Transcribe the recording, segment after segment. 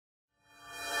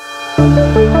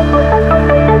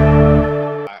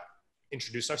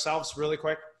Introduce ourselves really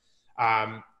quick.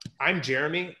 I'm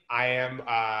Jeremy. I am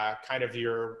kind of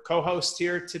your co-host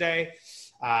here today.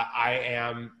 I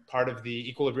am part of the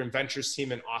Equilibrium Ventures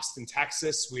team in Austin,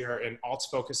 Texas. We are an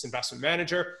alts-focused investment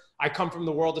manager. I come from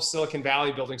the world of Silicon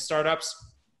Valley building startups,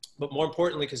 but more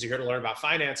importantly, because you're here to learn about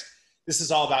finance, this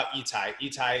is all about Itai.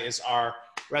 Itai is our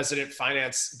resident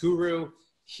finance guru.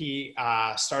 He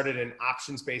started an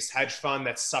options-based hedge fund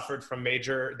that suffered from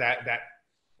that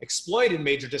exploited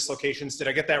major dislocations. Did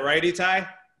I get that right, Itai?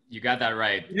 You got that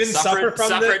right. You didn't suffer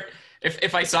from it?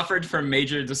 If I suffered from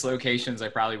major dislocations, I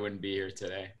probably wouldn't be here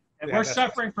today. And yeah, we're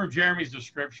suffering from Jeremy's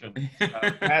description.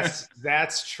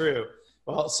 That's true.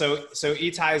 Well, so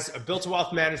Itai's built a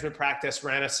wealth management practice,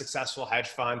 ran a successful hedge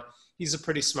fund. He's a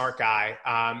pretty smart guy.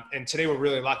 And today we're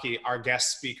really lucky. Our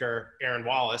guest speaker,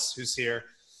 Wallace, who's here,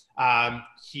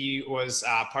 he was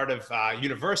part of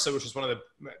Universa, which is one of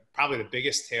probably the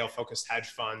biggest tail-focused hedge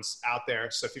funds out there.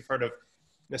 So if you've heard of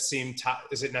is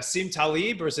it Nassim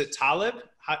Taleb or is it Taleb?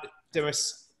 Am I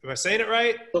saying it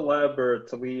right? Taleb or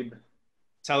Taleb.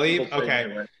 Taleb, okay.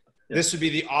 Right. Yeah. This would be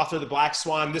the author of the Black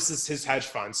Swan. This is his hedge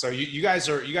fund. So you guys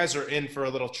are in for a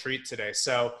little treat today.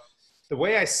 So the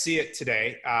way I see it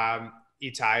today,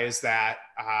 Itai, is that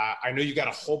I know you got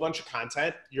a whole bunch of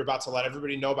content. You're about to let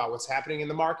everybody know about what's happening in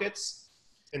the markets.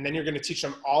 And then you're going to teach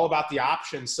them all about the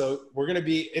options. So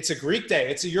it's a Greek day.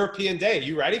 It's a European day.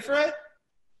 You ready for it?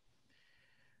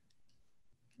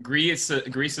 Greece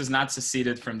is not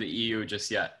seceded from the EU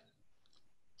just yet.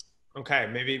 Okay,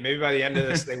 maybe by the end of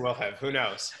this they will have. Who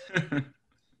knows?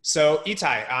 So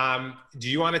Itai, do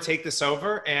you want to take this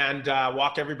over and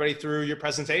walk everybody through your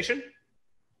presentation?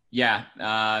 Yeah,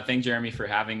 thank Jeremy for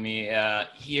having me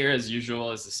here as usual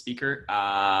as the speaker.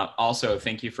 Also,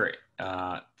 thank you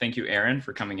Aaron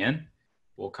for coming in.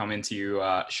 We'll come into you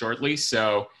shortly.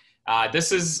 So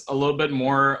this is a little bit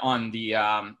more on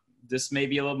the this may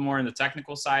be a little more on the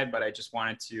technical side, but I just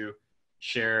wanted to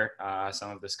share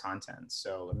some of this content.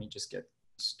 So let me just get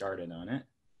started on it.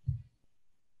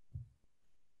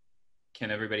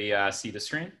 Can everybody see the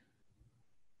screen?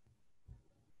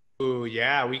 Ooh,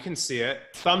 yeah, we can see it.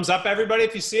 Thumbs up, everybody,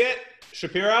 if you see it.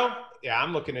 Shapiro? Yeah,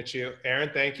 I'm looking at you.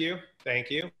 Aaron, thank you.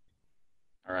 Thank you.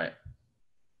 All right.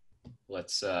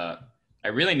 Let's, I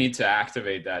really need to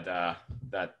activate that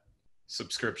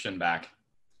subscription back.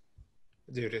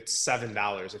 Dude, it's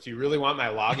 $7. If you really want my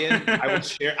login,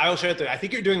 I will share it there. I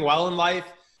think you're doing well in life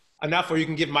enough where you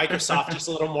can give Microsoft just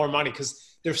a little more money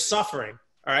because they're suffering.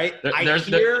 All right. I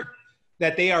hear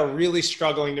that they are really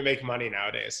struggling to make money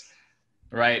nowadays.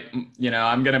 Right. You know,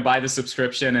 I'm going to buy the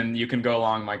subscription and you can go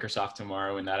along Microsoft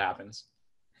tomorrow when that happens.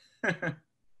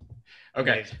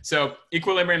 Okay. So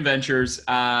Equilibrium Ventures,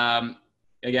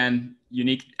 again,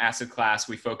 unique asset class.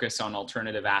 We focus on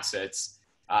alternative assets,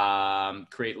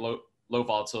 create low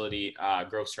volatility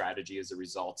growth strategy as a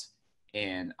result.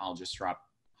 And I'll just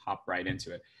hop right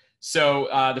into it. So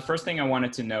the first thing I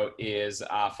wanted to note is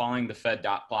following the Fed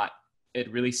dot plot,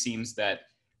 it really seems that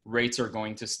rates are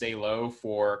going to stay low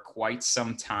for quite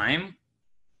some time.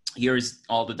 Here's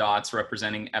all the dots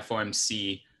representing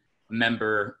FOMC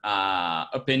member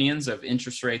opinions of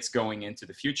interest rates going into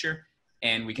the future.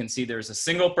 And we can see there's a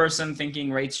single person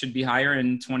thinking rates should be higher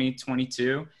in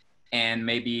 2022 and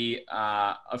maybe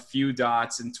a few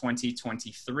dots in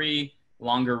 2023.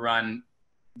 Longer run,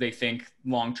 they think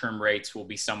long-term rates will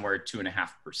be somewhere at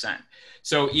 2.5%.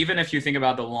 So even if you think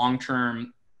about the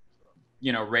long-term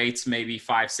rates maybe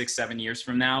 5, 6, 7 years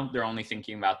from now, they're only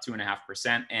thinking about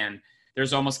 2.5%. And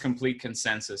there's almost complete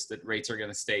consensus that rates are going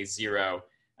to stay zero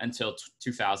until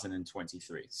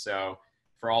 2023. So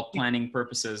for all planning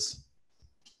purposes.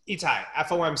 Itai,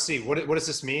 FOMC, what does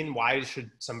this mean? Why should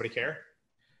somebody care?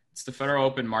 It's the Federal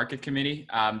Open Market Committee.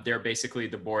 They're basically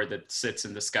the board that sits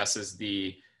and discusses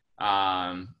the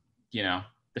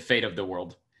fate of the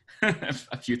world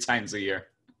a few times a year.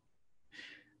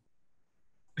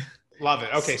 Love it.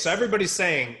 Okay, so everybody's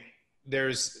saying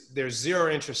there's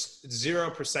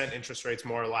 0% interest rates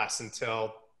more or less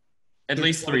until at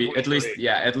least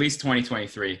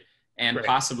 2023, and right.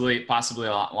 possibly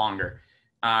a lot longer.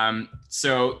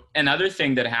 So another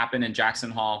thing that happened in Jackson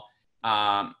Hole,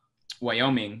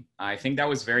 Wyoming, I think that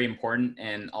was very important,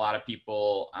 and a lot of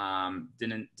people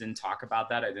didn't talk about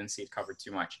that. I didn't see it covered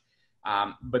too much.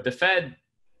 But the Fed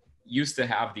used to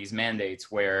have these mandates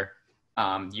where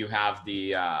you have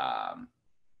the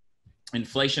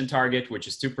inflation target, which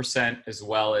is 2%, as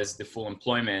well as the full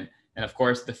employment. And of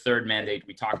course, the third mandate,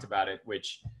 we talked about it,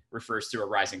 which refers to a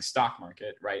rising stock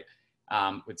market, right?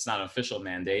 It's not an official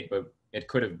mandate, but it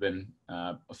could have been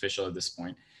official at this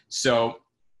point. So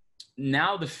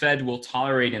now the Fed will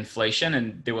tolerate inflation,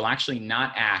 and they will actually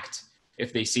not act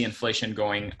if they see inflation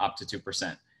going up to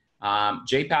 2%.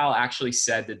 Jay Powell actually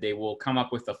said that they will come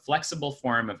up with a flexible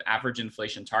form of average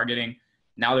inflation targeting.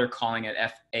 Now they're calling it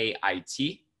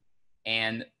FAIT.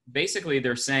 And basically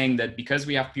they're saying that because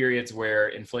we have periods where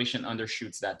inflation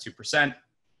undershoots that 2%,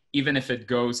 even if it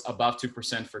goes above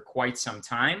 2% for quite some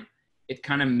time, it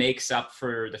kind of makes up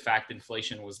for the fact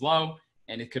inflation was low,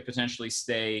 and it could potentially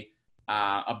stay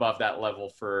above that level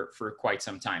for quite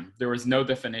some time. There was no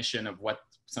definition of what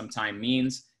some time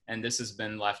means, and this has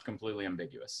been left completely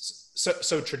ambiguous.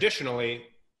 So traditionally,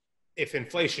 if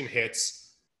inflation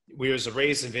hits, we use a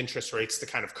raise of interest rates to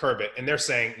kind of curb it. And they're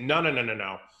saying,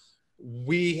 no.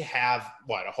 We have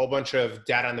a whole bunch of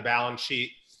debt on the balance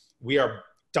sheet. We are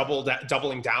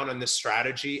doubling down on this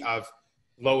strategy of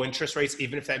low interest rates,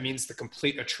 even if that means the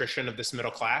complete attrition of this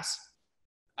middle class.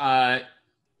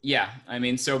 Yeah, I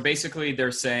mean, so basically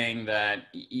they're saying that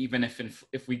even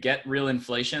if we get real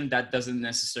inflation, that doesn't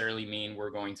necessarily mean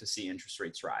we're going to see interest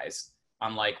rates rise,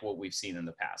 unlike what we've seen in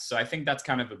the past. So I think that's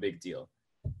kind of a big deal.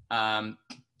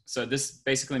 So this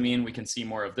basically means we can see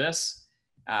more of this.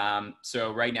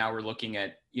 So right now we're looking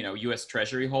at, U.S.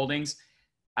 Treasury holdings.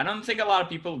 I don't think a lot of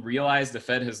people realize the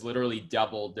Fed has literally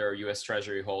doubled their U.S.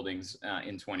 Treasury holdings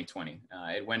in 2020.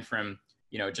 It went from,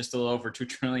 just a little over 2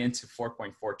 trillion to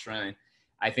 4.4 trillion.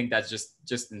 I think that's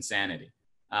just insanity.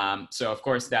 So of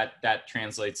course that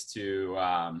translates to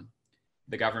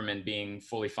the government being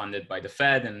fully funded by the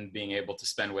Fed and being able to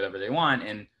spend whatever they want.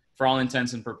 And for all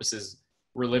intents and purposes,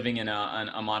 we're living in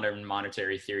a modern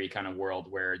monetary theory kind of world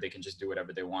where they can just do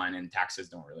whatever they want and taxes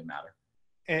don't really matter.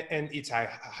 And Itai,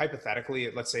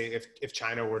 hypothetically, let's say if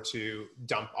China were to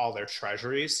dump all their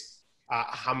treasuries,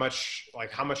 how much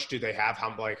do they have?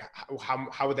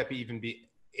 How would that be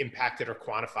impacted or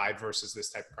quantified versus this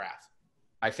type of graph?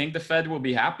 I think the Fed will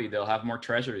be happy. They'll have more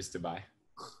treasuries to buy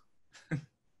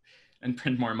and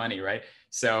print more money, right?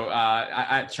 So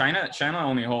China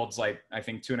only holds I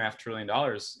think $2.5 trillion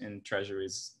in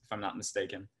treasuries, if I'm not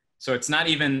mistaken. So it's not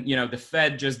even, the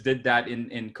Fed just did that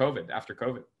in COVID, after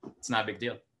COVID. It's not a big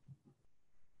deal.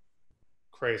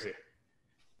 Crazy.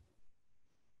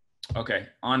 Okay,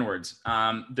 onwards.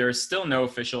 There's still no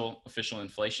official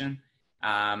inflation.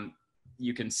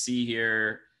 You can see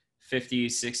here 50s,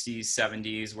 60s,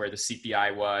 70s where the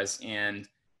CPI was. And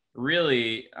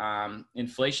really,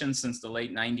 inflation since the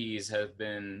late 90s has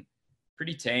been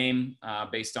pretty tame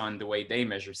based on the way they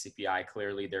measure CPI.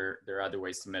 Clearly, there are other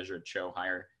ways to measure it, show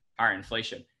higher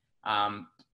inflation.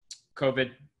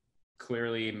 COVID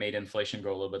clearly made inflation go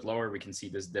a little bit lower. We can see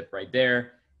this dip right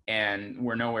there. And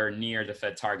we're nowhere near the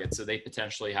Fed target. So they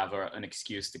potentially have an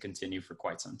excuse to continue for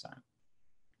quite some time.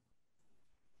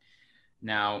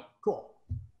 Now, cool.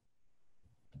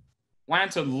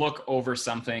 Wanted to look over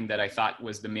something that I thought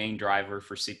was the main driver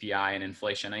for CPI and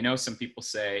inflation. I know some people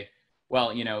say,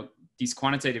 well, these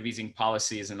quantitative easing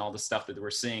policies and all the stuff that we're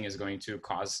seeing is going to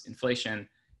cause inflation.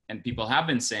 And people have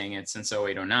been saying it since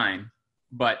 0809.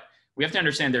 But we have to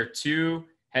understand there are two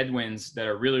headwinds that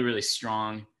are really, really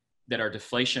strong, that are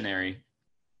deflationary,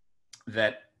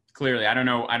 that clearly, I don't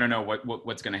know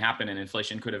what's going to happen, and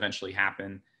inflation could eventually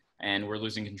happen and we're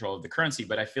losing control of the currency.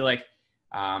 But I feel like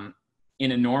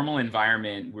in a normal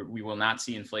environment, we will not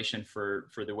see inflation for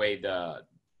the way the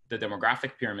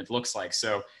demographic pyramid looks like.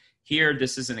 So here,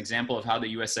 this is an example of how the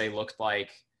USA looked like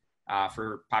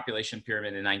for population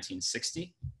pyramid in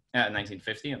 1950,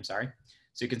 I'm sorry.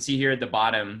 So you can see here at the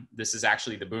bottom, this is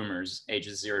actually the boomers,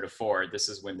 ages 0 to 4. This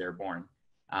is when they're born,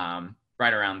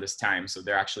 right around this time. So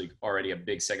they're actually already a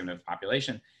big segment of the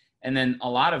population. And then a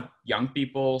lot of young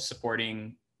people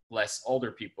supporting less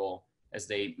older people as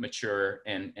they mature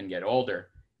and get older.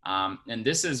 And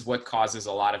this is what causes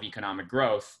a lot of economic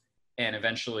growth. And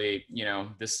eventually,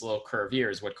 this little curve here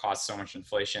is what caused so much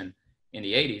inflation in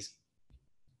the 80s.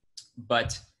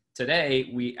 But today,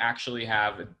 we actually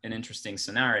have an interesting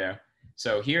scenario.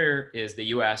 So here is the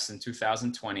US in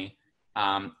 2020.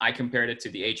 I compared it to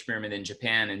the age pyramid in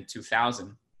Japan in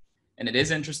 2000. And it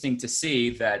is interesting to see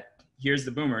that here's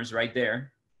the boomers right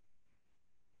there.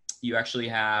 You actually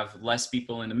have less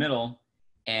people in the middle,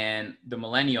 and the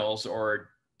millennials, or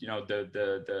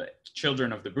the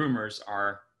children of the boomers,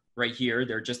 are right here.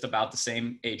 They're just about the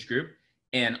same age group,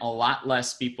 and a lot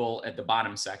less people at the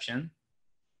bottom section.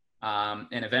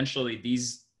 And eventually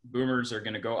these boomers are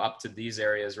going to go up to these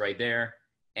areas right there,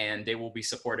 and they will be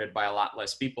supported by a lot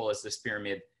less people as this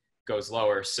pyramid goes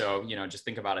lower. So, just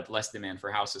think about it, less demand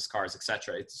for houses, cars,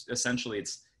 etc. It's essentially,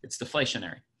 it's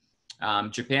deflationary.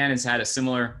 Japan has had a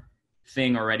similar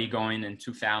thing already going in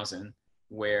 2000,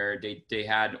 where they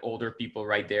had older people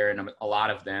right there, and a lot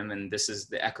of them, and this is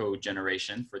the echo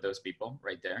generation for those people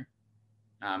right there.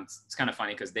 It's kind of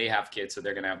funny because they have kids, so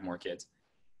they're going to have more kids,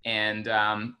 and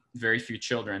very few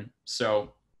children.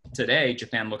 So today,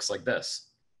 Japan looks like this,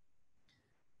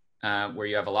 where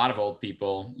you have a lot of old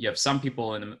people. You have some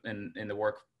people in the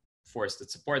workforce that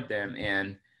support them,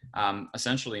 and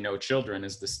essentially no children.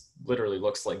 This literally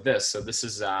looks like this. So this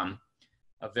is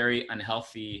a very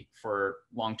unhealthy for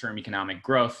long-term economic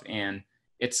growth, and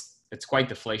it's quite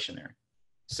deflationary.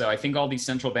 So I think all these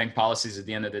central bank policies at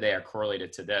the end of the day are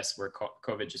correlated to this, where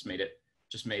COVID just made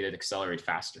it accelerate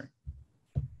faster.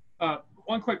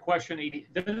 One quick question, Edie.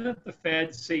 Doesn't the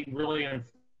Fed see really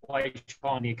inflation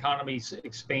on the economy's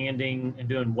expanding and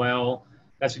doing well?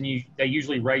 That's when they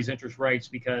usually raise interest rates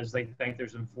because they think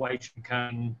there's inflation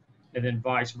coming, and then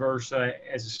vice versa,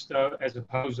 as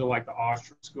opposed to like the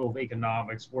Austrian School of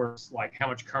Economics, where it's like how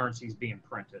much currency is being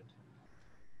printed.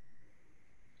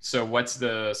 So what's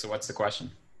the question?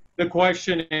 The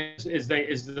question is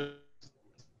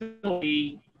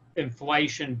the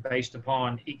inflation based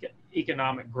upon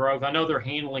economic growth? I know they're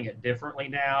handling it differently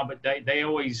now, but they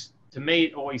always, to me,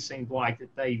 it always seemed like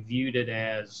that they viewed it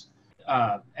as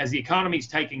the economy's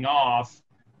taking off,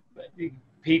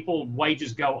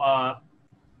 wages go up,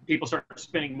 people start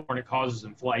spending more, and it causes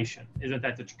inflation. Isn't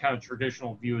that the kind of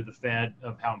traditional view of the Fed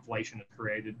of how inflation is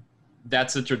created?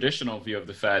 That's a traditional view of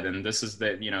the Fed, and this is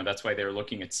that's why they're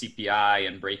looking at CPI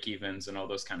and break evens and all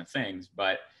those kind of things.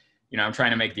 But I'm trying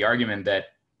to make the argument that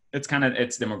it's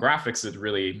demographics that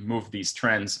really move these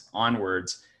trends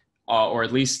onwards, or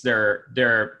at least they're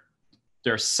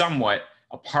somewhat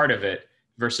a part of it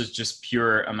versus just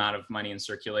pure amount of money in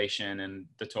circulation and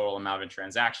the total amount of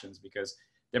transactions, because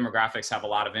demographics have a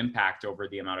lot of impact over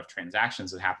the amount of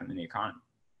transactions that happen in the economy.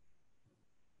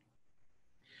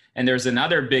 And there's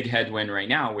another big headwind right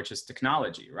now, which is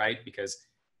technology, right? Because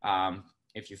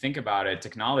if you think about it,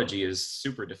 technology is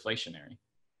super deflationary.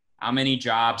 How many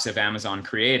jobs have Amazon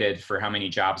created for how many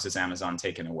jobs has Amazon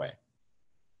taken away?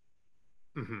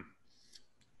 Mm-hmm.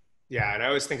 Yeah, and I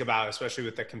always think about, especially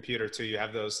with the computer too, you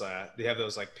have those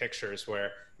like pictures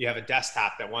where you have a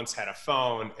desktop that once had a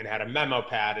phone and had a memo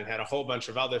pad and had a whole bunch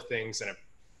of other things and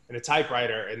a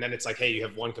typewriter, and then it's like, hey, you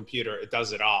have one computer, it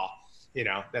does it all.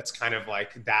 That's kind of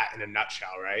like that in a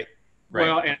nutshell, right?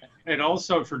 Well, and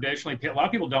also traditionally, a lot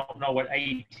of people don't know what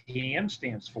ATM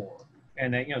stands for.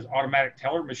 And that, it's automatic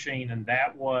teller machine. And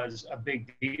that was a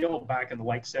big deal back in the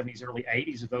late 70s, early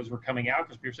 80s, if those were coming out,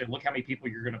 because people said, look how many people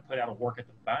you're going to put out of work at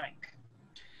the bank.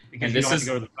 Because you don't have to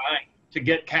go to the bank to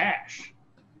get cash.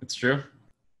 It's true.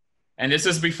 And this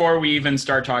is before we even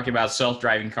start talking about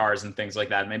self-driving cars and things like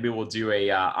that. Maybe we'll do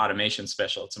a automation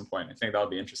special at some point. I think that'll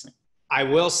be interesting. I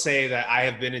will say that I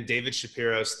have been in David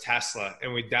Shapiro's Tesla,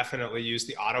 and we definitely use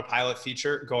the autopilot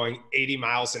feature going 80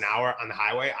 miles an hour on the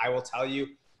highway. I will tell you,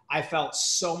 I felt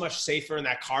so much safer in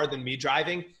that car than me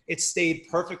driving. It stayed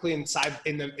perfectly inside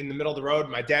in the middle of the road.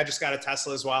 My dad just got a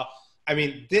Tesla as well. I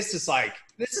mean, this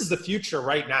is the future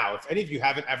right now. If any of you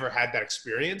haven't ever had that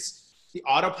experience, the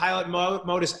autopilot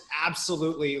mode is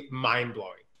absolutely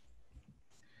mind-blowing.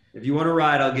 If you want to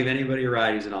ride, I'll give anybody a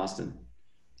ride who's in Austin.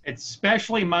 It's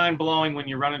especially mind-blowing when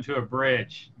you run into a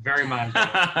bridge. Very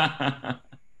mind-blowing.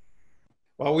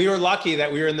 Well, we were lucky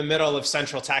that we were in the middle of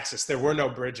Central Texas. There were no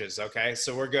bridges, okay?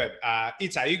 So we're good.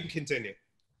 Itai, you can continue.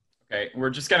 Okay, we're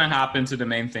just going to hop into the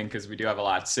main thing because we do have a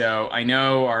lot. So I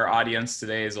know our audience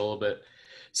today is a little bit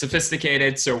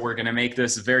sophisticated, so we're going to make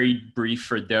this very brief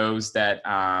for those that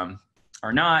are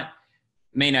not.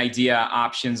 Main idea,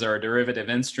 options are a derivative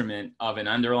instrument of an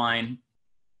underlying.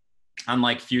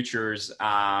 Unlike futures,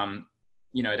 at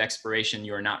expiration,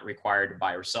 you are not required to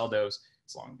buy or sell those.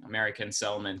 As long as American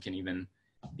settlement can even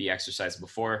be exercised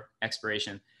before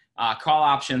expiration. Call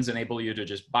options enable you to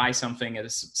just buy something at a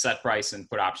set price, and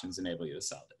put options enable you to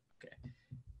sell it. Okay.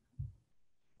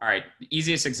 All right. The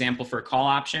easiest example for a call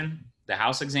option, the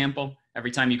house example. Every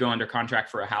time you go under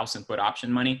contract for a house and put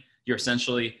option money, you're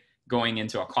essentially going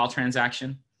into a call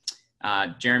transaction.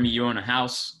 Jeremy, you own a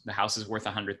house. The house is worth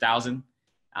 $100,000.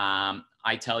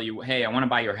 I tell you, hey, I want to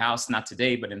buy your house, not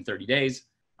today, but in 30 days.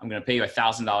 I'm going to pay you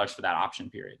 $1,000 for that option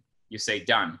period. You say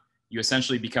done. You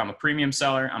essentially become a premium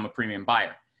seller. I'm a premium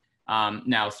buyer.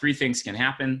 Now, three things can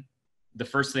happen. The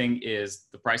first thing is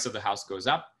the price of the house goes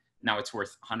up. Now it's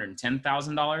worth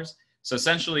 $110,000. So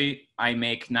essentially, I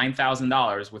make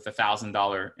 $9,000 with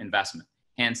 $1,000 investment.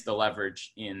 Hence the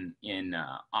leverage in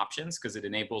options, because it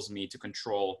enables me to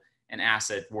control an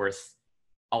asset worth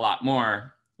a lot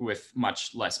more with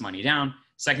much less money down.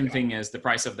 Second thing is the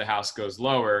price of the house goes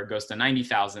lower, goes to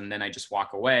 $90,000. Then I just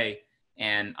walk away,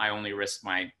 and I only risk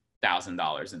my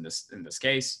 $100,000 in this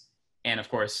case. And of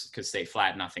course, could stay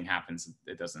flat, nothing happens,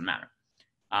 it doesn't matter.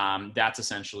 That's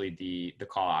essentially the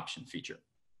call option feature.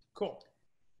 Cool.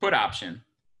 Put option.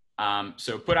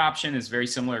 So put option is very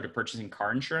similar to purchasing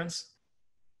car insurance.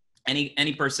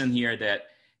 Any person here that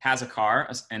has a car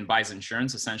and buys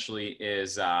insurance essentially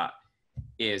is a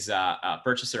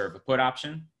purchaser of a put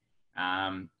option.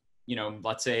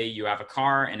 Let's say you have a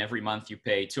car and every month you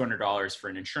pay $200 for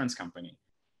an insurance company,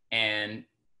 and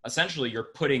essentially you're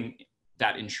putting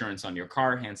that insurance on your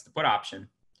car, hence the put option.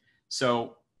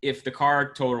 So if the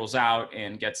car totals out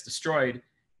and gets destroyed,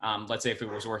 let's say if it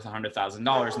was worth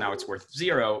 $100,000, now it's worth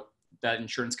zero, that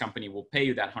insurance company will pay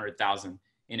you that $100,000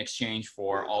 in exchange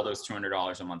for all those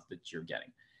 $200 a month that you're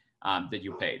getting, that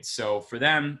you paid. So for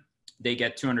them, they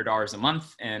get $200 a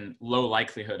month and low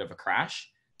likelihood of a crash.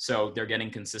 So they're getting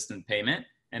consistent payment.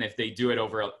 And if they do it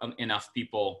over enough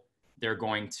people, they're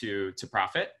going to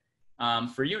profit.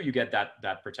 For you, you get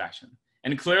that protection.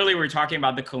 And clearly we're talking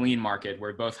about the Colleen market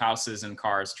where both houses and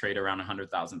cars trade around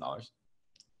 $100,000.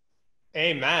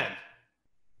 Amen.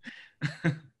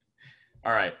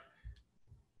 All right.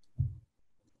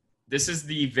 This is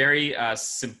the very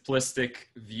simplistic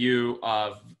view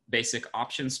of basic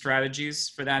option strategies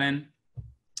for that end.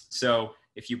 So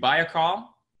if you buy a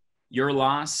call, your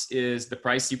loss is the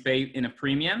price you pay in a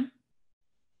premium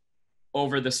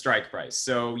over the strike price.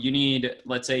 So you need,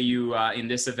 let's say you, in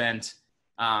this event,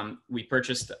 we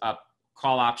purchased a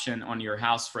call option on your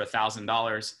house for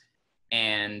 $1,000,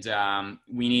 and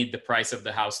we need the price of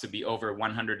the house to be over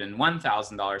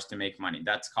 $101,000 to make money.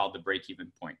 That's called the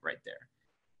break-even point right there.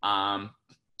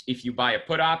 If you buy a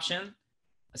put option,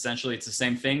 essentially it's the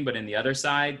same thing, but in the other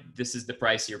side, this is the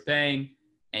price you're paying,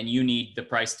 and you need the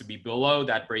price to be below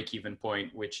that break-even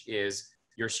point, which is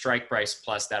your strike price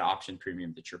plus that option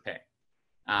premium that you're paying.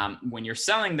 When you're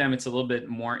selling them, it's a little bit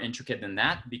more intricate than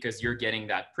that because you're getting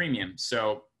that premium.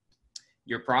 So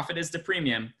your profit is the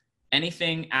premium.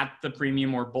 Anything at the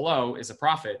premium or below is a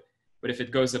profit. But if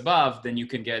it goes above, then you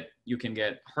can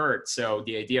get hurt. So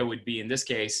the idea would be in this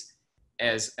case,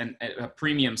 as a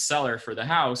premium seller for the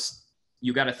house,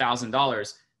 you got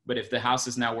 $1,000. But if the house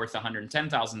is now worth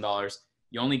 $110,000,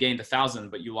 you only gained 1,000,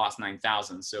 but you lost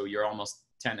 9,000. So you're almost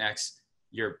 10x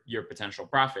your potential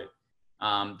profit.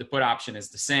 The put option is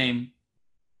the same.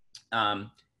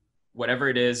 Whatever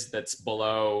it is that's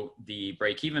below the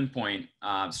break-even point,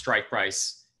 strike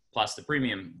price plus the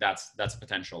premium, that's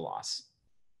potential loss.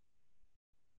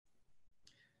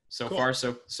 So cool. far,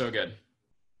 so good.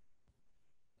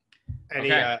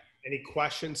 Any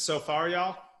questions so far,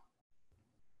 y'all?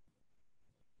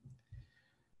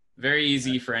 Very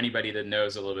easy for anybody that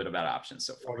knows a little bit about options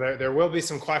so far. Well, there will be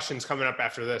some questions coming up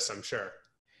after this, I'm sure.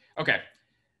 Okay.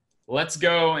 Let's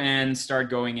go and start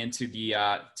going into the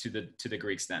to the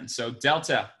Greeks then. So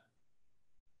delta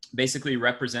basically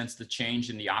represents the change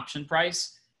in the option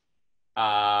price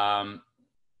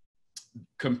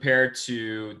compared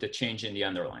to the change in the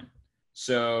underlying.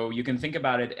 So you can think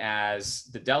about it as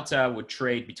the delta would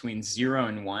trade between 0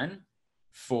 and 1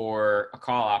 for a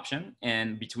call option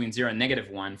and between 0 and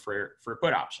 -1 for a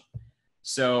put option.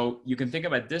 So you can think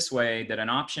about it this way, that an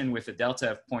option with a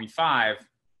delta of 0.5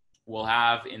 will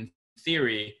have, in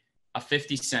theory, a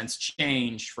 50 cents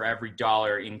change for every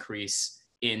dollar increase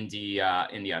in the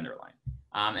underlying.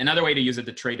 Another way to use it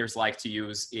that traders like to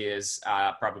use is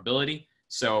probability.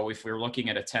 So if we're looking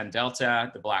at a 10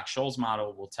 delta, the Black-Scholes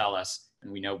model will tell us,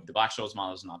 and we know the Black-Scholes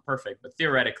model is not perfect, but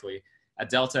theoretically, a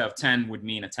delta of 10 would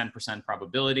mean a 10%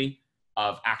 probability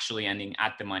of actually ending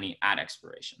at the money at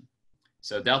expiration.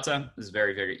 So delta is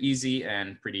very, very easy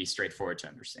and pretty straightforward to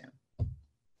understand.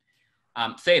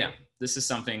 Theta, this is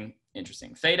something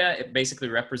interesting. Theta, it basically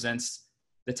represents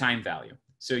the time value.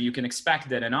 So you can expect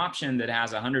that an option that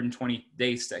has 120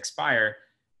 days to expire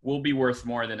will be worth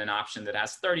more than an option that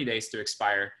has 30 days to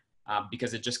expire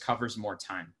because it just covers more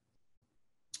time.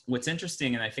 What's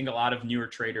interesting, and I think a lot of newer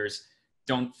traders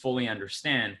don't fully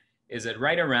understand, is that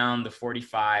right around the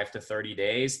 45 to 30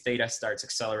 days, Theta starts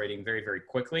accelerating very, very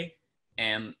quickly.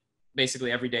 And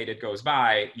basically every day that goes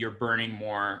by, you're burning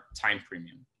more time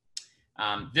premium.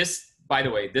 This, by the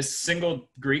way, this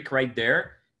single Greek right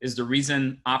there is the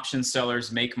reason option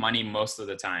sellers make money most of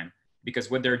the time, because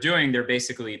what they're doing, they're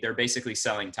basically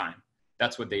selling time.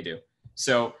 That's what they do.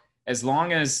 So as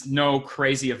long as no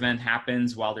crazy event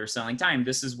happens while they're selling time,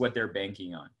 this is what they're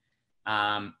banking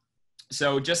on.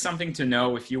 So just something to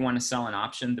know, if you want to sell an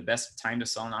option, the best time to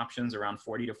sell an option is around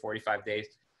 40 to 45 days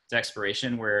to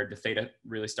expiration, where the Theta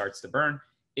really starts to burn.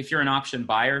 If you're an option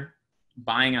buyer,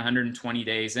 buying 120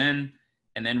 days in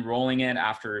and then rolling it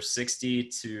after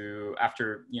 2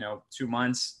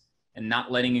 months, and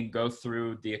not letting it go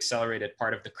through the accelerated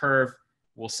part of the curve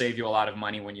will save you a lot of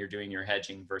money when you're doing your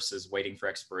hedging versus waiting for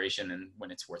expiration and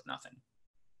when it's worth nothing.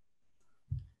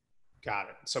 Got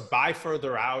it. So buy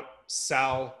further out,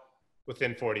 sell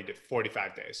within 40 to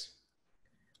 45 days.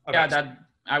 Okay. Yeah,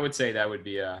 I would say that would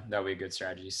be a good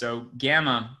strategy. So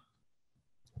gamma's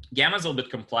a little bit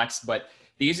complex, but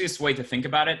the easiest way to think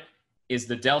about it is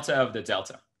the delta of the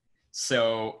delta.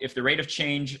 So if the rate of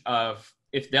change of,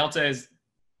 if delta is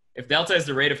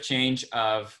the rate of change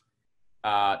of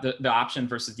the option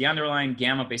versus the underlying,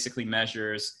 gamma basically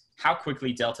measures how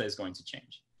quickly delta is going to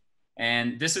change.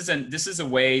 And this is a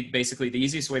way, basically the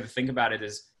easiest way to think about it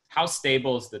is how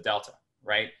stable is the delta,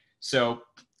 right? So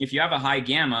if you have a high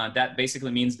gamma, that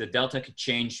basically means the delta could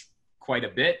change quite a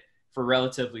bit for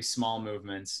relatively small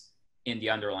movements in the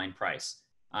underlying price.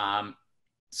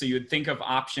 So you would think of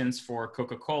options for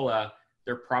Coca-Cola,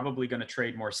 they're probably going to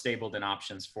trade more stable than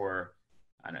options for,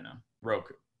 I don't know,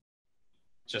 Roku.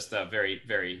 Just a very,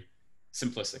 very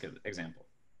simplistic example.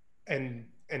 And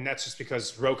that's just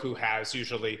because Roku has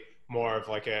usually more of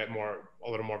like a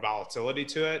little more volatility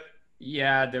to it.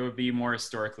 Yeah, there would be more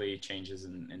historically changes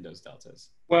in those deltas.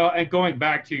 Well, and going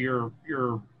back to your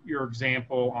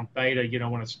example on Theta, you know,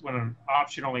 when an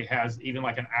option only has even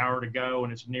like an hour to go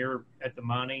and it's near at the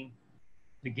money,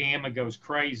 the gamma goes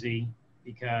crazy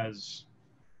because,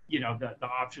 you know, the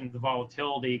option, the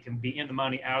volatility can be in the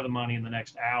money, out of the money in the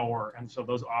next hour. And so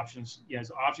those options, as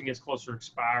the option gets closer to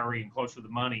expiry and closer to the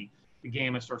money, the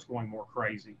gamma starts going more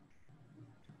crazy.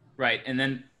 Right. And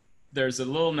then there's a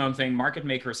little known thing. Market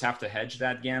makers have to hedge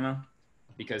that gamma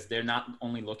because they're not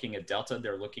only looking at delta,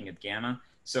 they're looking at gamma.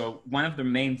 So one of the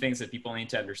main things that people need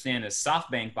to understand is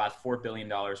SoftBank bought $4 billion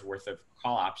worth of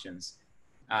call options,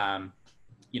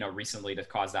 recently to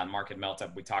cause that market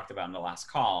melt-up we talked about in the last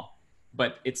call.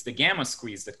 But it's the gamma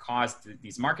squeeze that caused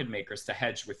these market makers to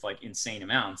hedge with like insane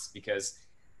amounts because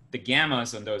the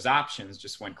gammas on those options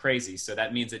just went crazy. So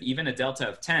that means that even a delta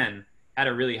of 10 had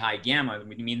a really high gamma.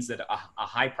 It means that a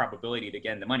high probability to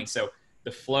get in the money. So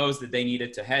the flows that they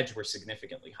needed to hedge were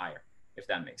significantly higher, if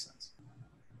that makes sense.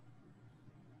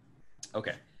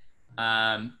 Okay.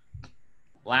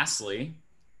 Lastly,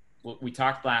 we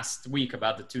talked last week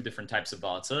about the two different types of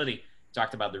volatility. We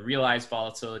talked about the realized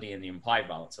volatility and the implied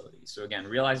volatility. So again,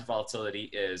 realized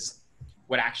volatility is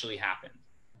what actually happened,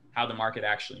 how the market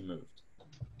actually moved.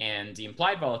 And the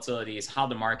implied volatility is how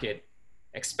the market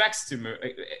expects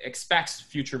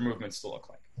future movements to look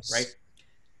like, right?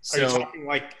 Are you talking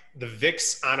like the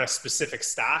VIX on a specific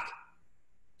stock?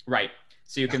 Right.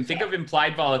 So you can think of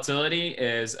implied volatility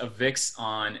as a VIX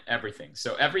on everything.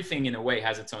 So everything in a way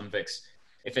has its own VIX.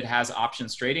 If it has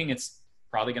options trading, it's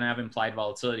probably going to have implied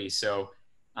volatility. So,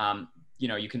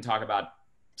 you can talk about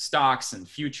stocks and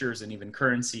futures and even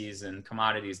currencies and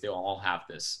commodities. They'll all have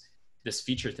this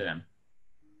feature to them.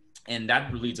 And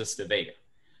that leads us to Vega.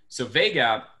 So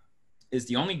Vega is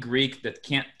the only Greek that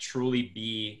can't truly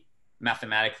be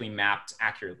mathematically mapped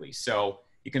accurately. So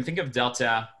you can think of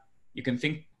delta, you can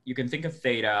think of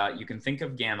theta, you can think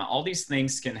of gamma. All these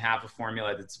things can have a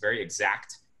formula that's very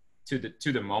exact to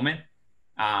the moment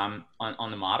on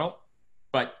the model,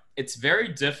 but it's very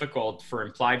difficult for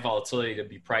implied volatility to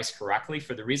be priced correctly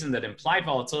for the reason that implied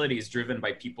volatility is driven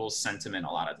by people's sentiment a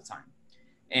lot of the time.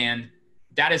 And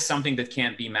that is something that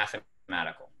can't be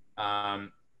mathematical.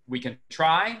 We can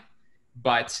try,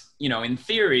 but in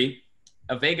theory,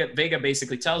 a Vega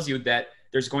basically tells you that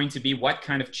there's going to be what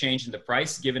kind of change in the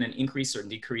price given an increase or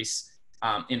decrease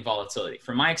in volatility.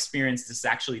 From my experience, this is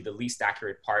actually the least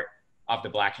accurate part of the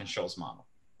Black-Scholes model,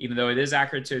 even though it is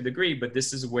accurate to a degree, but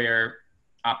this is where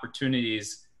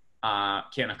opportunities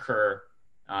can occur,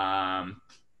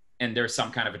 and there's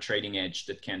some kind of a trading edge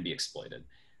that can be exploited.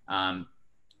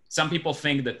 Some people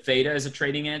think that theta is a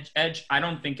trading edge. I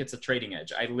don't think it's a trading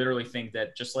edge. I literally think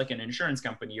that just like an insurance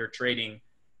company, you're trading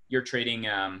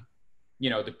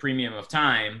the premium of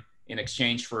time in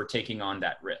exchange for taking on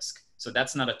that risk. So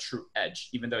that's not a true edge,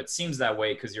 even though it seems that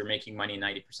way because you're making money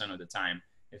 90% of the time,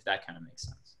 if that kind of makes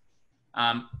sense.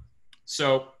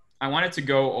 So I wanted to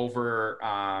go over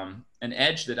an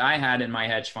edge that I had in my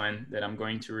hedge fund that I'm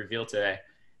going to reveal today,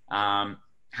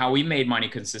 how we made money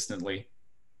consistently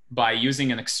by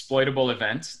using an exploitable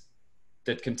event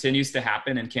that continues to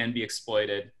happen and can be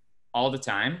exploited all the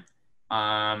time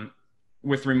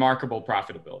with remarkable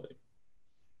profitability.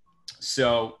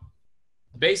 So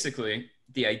basically,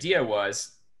 the idea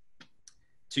was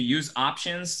to use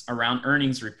options around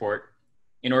earnings report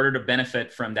in order to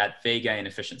benefit from that Vega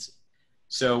inefficiency.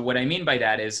 So what I mean by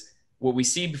that is what we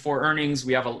see before earnings,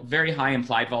 we have a very high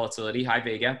implied volatility, high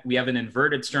Vega. We have an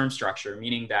inverted term structure,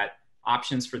 meaning that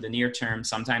options for the near term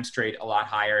sometimes trade a lot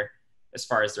higher as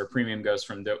far as their premium goes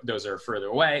from those that are further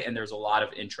away, and there's a lot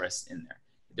of interest in there.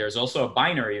 There's also a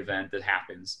binary event that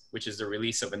happens, which is the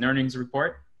release of an earnings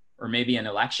report, or maybe an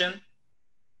election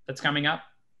that's coming up,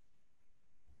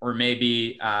 or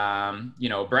maybe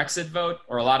Brexit vote,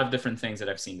 or a lot of different things that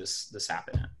I've seen this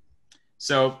happen at.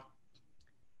 So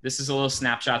this is a little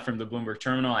snapshot from the Bloomberg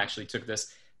terminal. I actually took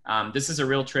this. This is a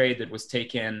real trade that was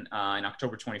taken in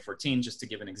October 2014, just to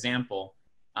give an example.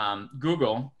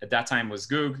 Google, at that time was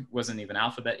Goog, wasn't even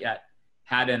Alphabet yet,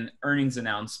 had an earnings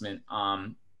announcement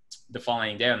the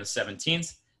following day on the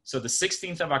 17th. So the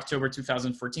 16th of October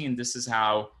 2014, this is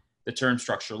how the term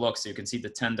structure looks. So you can see the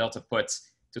 10 delta puts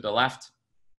to the left,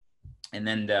 and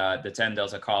then the 10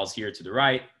 delta calls here to the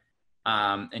right.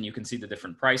 And you can see the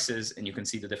different prices, and you can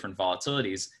see the different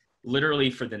volatilities.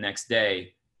 Literally for the next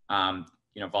day,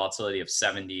 volatility of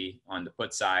 70 on the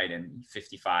put side and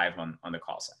 55 on the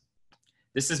call side.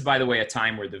 This is, by the way, a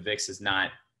time where the VIX is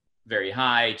not very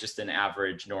high, just an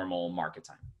average normal market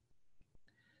time.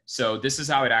 So this is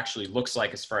how it actually looks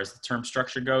like as far as the term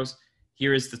structure goes.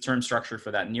 Here is the term structure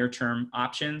for that near-term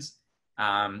options.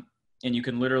 And you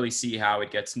can literally see how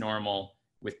it gets normal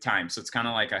with time. So it's kind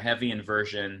of like a heavy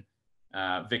inversion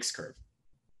VIX curve.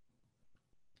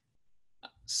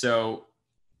 So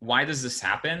why does this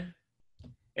happen?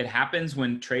 It happens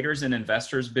when traders and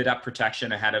investors bid up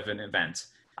protection ahead of an event.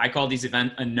 I call these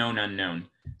event a known unknown.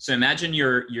 So imagine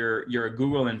you're a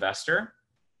Google investor,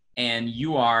 and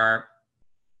you've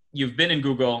been in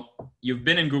Google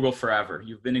forever.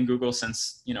 You've been in Google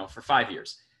since, for 5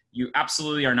 years. You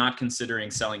absolutely are not considering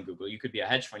selling Google. You could be a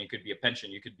hedge fund, you could be a pension,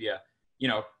 you could be a,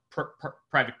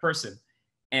 private person.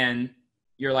 And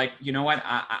you're like, you know what?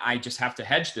 I just have to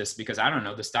hedge this because I don't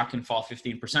know, the stock can fall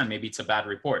 15%. Maybe it's a bad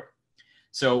report.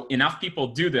 So enough people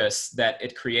do this that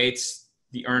it creates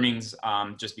the earnings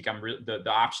just become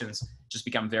the options just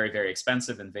become very, very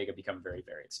expensive, and Vega become very,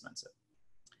 very expensive.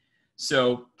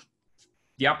 So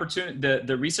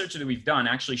the research that we've done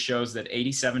actually shows that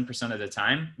 87% of the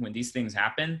time when these things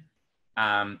happen,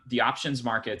 the options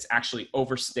markets actually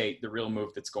overstate the real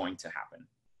move that's going to happen.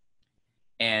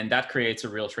 And that creates a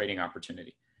real trading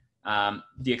opportunity.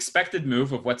 The expected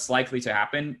move of what's likely to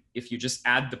happen, if you just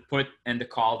add the put and the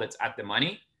call that's at the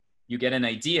money, you get an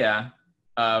idea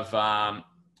of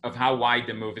how wide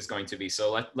the move is going to be.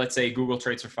 So let's say Google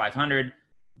trades for 500,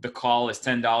 the call is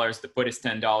 $10, the put is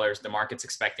 $10, the market's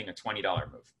expecting a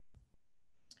 $20 move.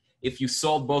 If you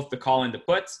sold both the call and the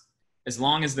put, as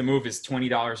long as the move is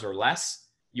 $20 or less,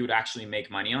 you would actually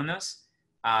make money on this.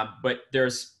 But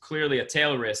there's clearly a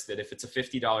tail risk that if it's a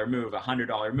 $50 move, a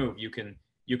 $100 move, you can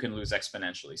lose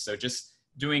exponentially. So just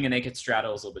doing a naked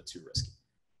straddle is a little bit too risky.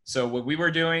 So what we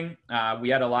were doing, we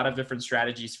had a lot of different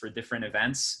strategies for different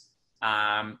events,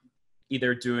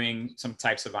 either doing some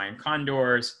types of iron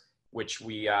condors, which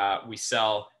we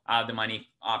sell out of the money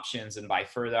options and buy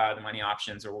further out of the money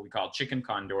options, or what we call chicken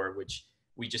condor, which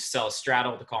we just sell a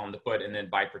straddle, the call and the put, and then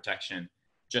buy protection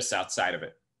just outside of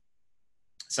it.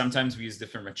 Sometimes we use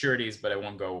different maturities, but I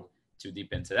won't go too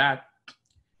deep into that.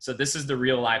 So this is the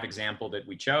real live example that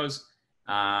we chose.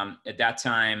 At that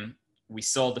time, we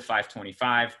sold the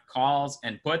 525 calls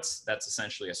and puts. That's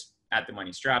essentially a at the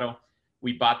money straddle.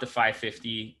 We bought the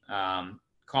 550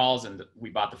 calls and we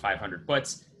bought the 500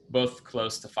 puts, both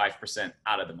close to 5%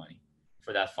 out of the money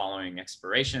for that following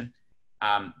expiration.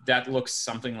 That looks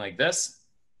something like this.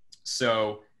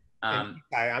 So on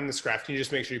this graph, can you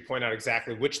just make sure you point out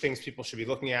exactly which things people should be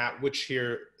looking at, which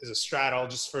here is a straddle,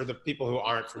 just for the people who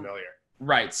aren't familiar?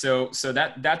 Right. So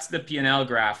that's the P&L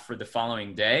graph for the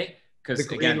following day. Because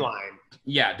the green line.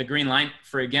 Yeah, the green line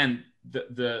for, again,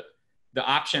 the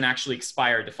option actually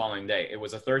expired the following day. It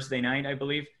was a Thursday night, I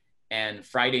believe, and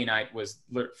Friday was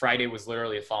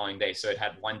literally the following day. So it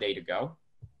had 1 day to go.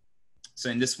 So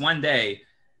in this 1 day,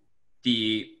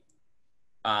 the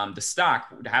stock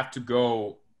would have to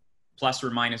go plus or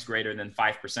minus greater than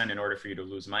 5% in order for you to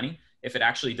lose money. If it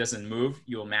actually doesn't move,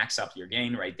 you'll max up your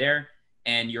gain right there,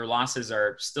 and your losses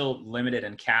are still limited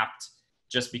and capped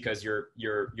just because you're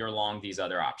long these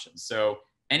other options. So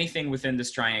anything within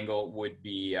this triangle would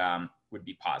be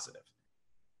positive.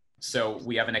 So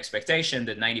we have an expectation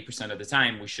that 90% of the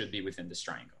time we should be within this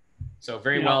triangle. So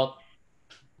very well.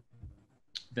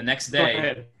 The next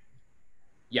day,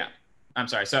 yeah, I'm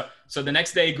sorry. So the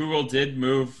next day, Google did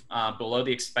move below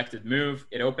the expected move.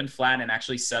 It opened flat and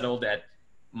actually settled at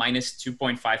minus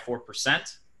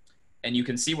 2.54%. And you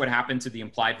can see what happened to the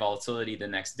implied volatility the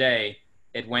next day.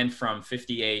 It went from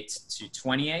 58 to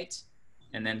 28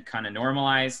 and then kind of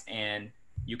normalized. And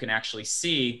you can actually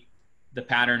see the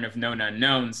pattern of known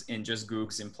unknowns in just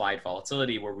Goog's implied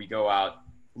volatility, where we go out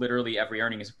literally every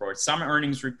earnings report. Some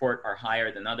earnings report are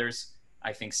higher than others.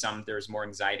 I think there's more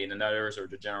anxiety than others, or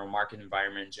the general market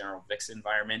environment, general VIX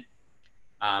environment.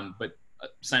 But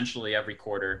essentially every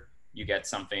quarter you get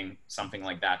something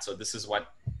like that. So this is what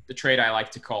the trade I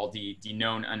like to call the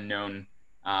known unknown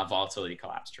volatility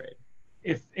collapse trade.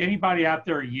 If anybody out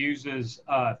there uses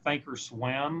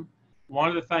Thinkorswim, one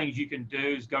of the things you can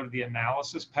do is go to the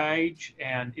analysis page.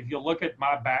 And if you look at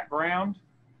my background,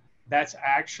 that's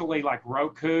actually like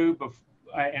Roku,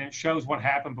 and it shows what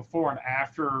happened before and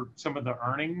after some of the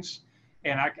earnings.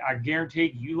 And I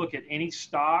guarantee you look at any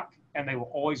stock and they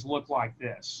will always look like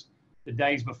this. The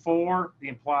days before, the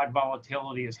implied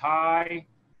volatility is high.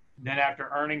 Then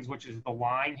after earnings, which is the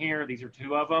line here, these are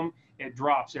two of them, it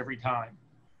drops every time.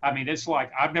 I mean, it's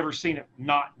like, I've never seen it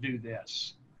not do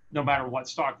this, no matter what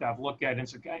stock that I've looked at.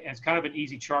 And it's kind of an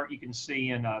easy chart you can see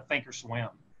in Thinkorswim.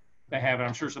 They have it.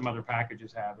 I'm sure some other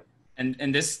packages have it.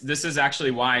 And this is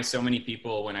actually why so many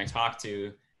people, when I talk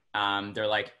to, they're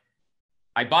like,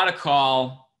 I bought a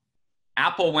call,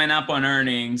 Apple went up on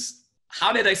earnings.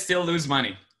 How did I still lose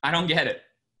money? I don't get it.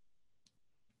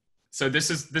 So this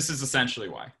is essentially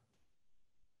why.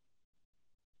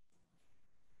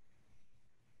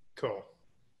 Cool.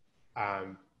 I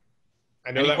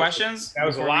know Any questions? That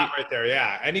was a lot right there.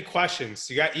 Yeah. Any questions?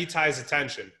 You got Itai's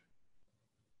attention.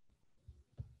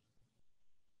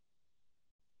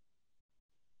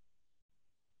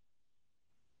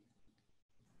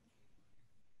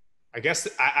 I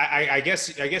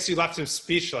guess you left him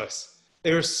speechless.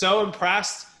 They were so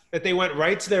impressed that they went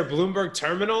right to their Bloomberg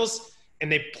terminals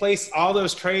and they placed all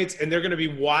those trades, and they're going to be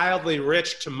wildly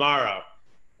rich tomorrow.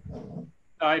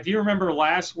 If you remember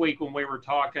last week when we were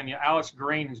talking, Alex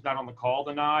Green, who's not on the call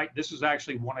tonight, this was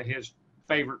actually one of his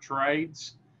favorite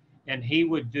trades, and he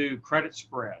would do credit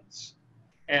spreads.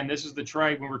 And this is the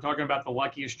trade when we're talking about the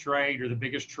luckiest trade or the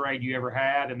biggest trade you ever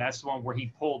had, and that's the one where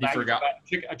he pulled out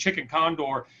a chicken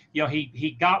condor. You know,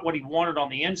 he got what he wanted on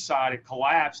the inside, it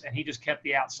collapsed, and he just kept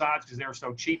the outsides because they were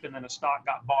so cheap. And then the stock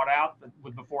got bought out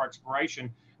before expiration,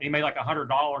 and he made like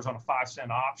 $100 on a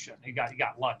 5-cent option. He got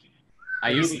lucky. I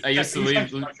used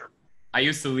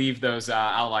to leave those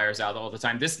outliers out all the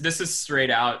time. This is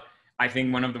straight out, I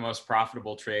think, one of the most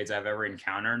profitable trades I've ever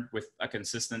encountered with a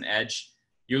consistent edge.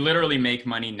 You literally make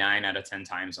money 9 out of 10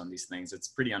 times on these things. It's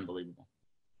pretty unbelievable.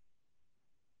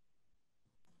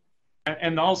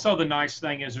 And also the nice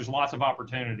thing is there's lots of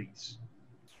opportunities.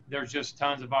 There's just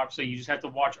tons of opportunities. So you just have to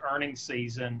watch earnings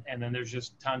season, and then there's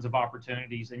just tons of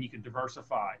opportunities, and you can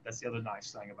diversify. That's the other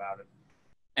nice thing about it.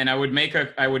 And I would make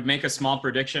a small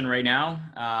prediction right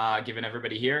now, given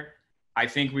everybody here. I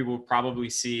think we will probably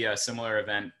see a similar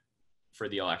event for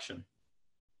the election.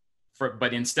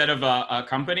 But instead of a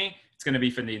company, it's going to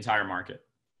be for the entire market.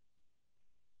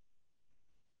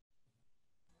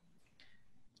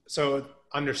 So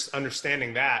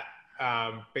understanding that,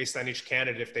 based on each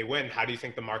candidate, if they win, how do you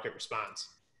think the market responds?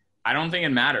 I don't think it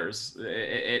matters.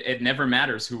 It never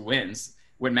matters who wins.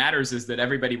 What matters is that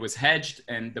everybody was hedged,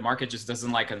 and the market just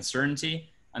doesn't like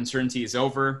uncertainty. Uncertainty is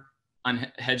over.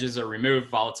 Hedges are removed.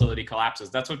 Volatility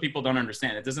collapses. That's what people don't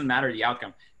understand. It doesn't matter the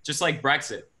outcome. Just like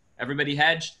Brexit, everybody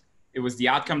hedged. It was the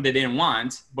outcome they didn't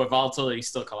want, but volatility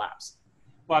still collapsed.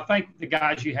 Well, I think the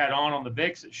guys you had on the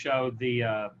VIX that showed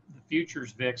the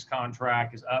futures VIX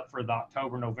contract is up for the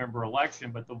October-November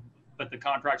election, but the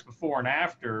contracts before and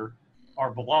after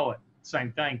are below it.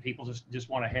 Same thing. People just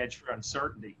want to hedge for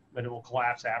uncertainty, but it will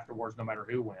collapse afterwards no matter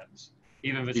who wins,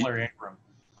 even if it's Larry Ingram.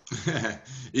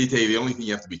 Itay, the only thing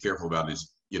you have to be careful about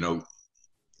is, you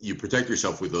protect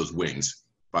yourself with those wings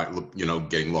by,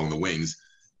 getting along the wings.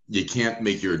 You can't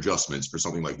make your adjustments for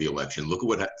something like the election. Look at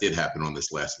what did happen on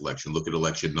this last election. Look at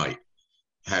election night.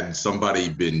 Had somebody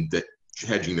been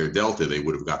hedging their delta, they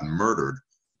would have gotten murdered.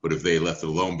 But if they left it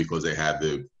alone because they had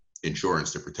the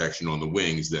insurance, the protection on the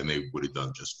wings, then they would have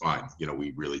done just fine.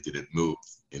 We really didn't move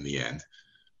in the end.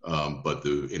 But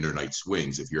the internight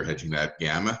swings, if you're hedging that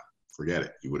gamma, forget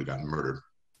it. You would have gotten murdered.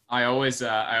 I always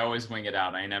wing it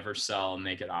out. I never sell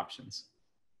naked options.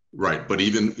 Right, but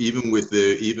even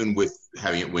with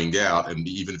having it winged out, and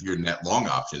even if you're net long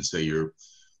options, say you're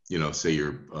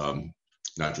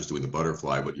not just doing the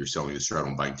butterfly, but you're selling the straddle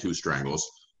and buying 2 strangles,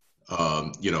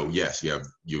 yes,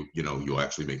 you'll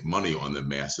actually make money on the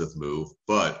massive move.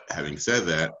 But having said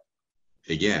that,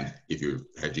 again, if you're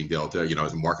hedging delta,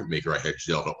 as a market maker, I hedge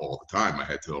delta all the time. I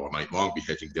had to all night long be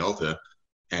hedging delta,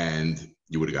 and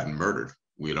you would have gotten murdered.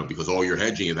 Because all you're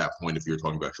hedging at that point, if you're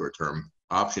talking about short-term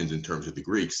options in terms of the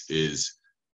Greeks, is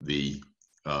the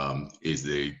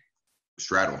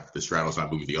straddle. The straddle's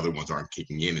not moving. The other ones aren't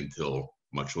kicking in until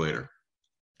much later.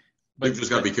 But you've just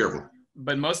got to be careful.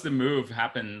 But most of the move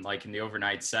happened like in the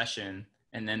overnight session.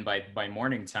 And then by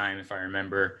morning time, if I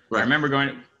remember, Right. I remember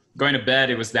going to bed,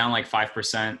 it was down like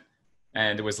 5%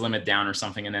 and it was limit down or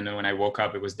something. And then when I woke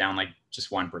up, it was down like just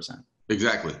 1%.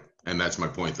 Exactly. And that's my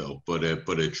point though. But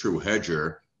a true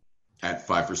hedger at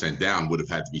 5% down would have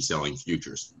had to be selling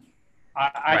futures.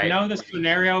 I Right. know this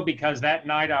scenario because that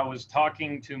night I was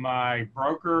talking to my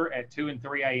broker at 2 and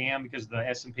 3 a.m. because the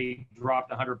S&P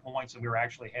dropped 100 points and we were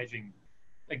actually hedging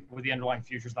with the underlying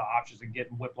futures, the options, and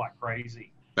getting whipped like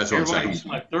crazy. That's what I'm Everybody saying.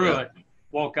 slept through Yeah. it,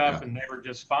 woke up, Yeah. and they were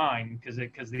just fine because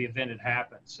the event had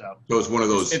happened. So it's one of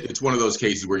those. It's one of those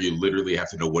cases where you literally have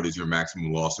to know what is your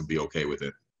maximum loss and be okay with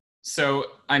it.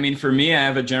 So, I mean, for me, I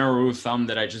have a general rule of thumb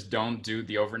that I just don't do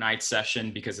the overnight session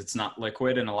because it's not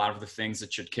liquid, and a lot of the things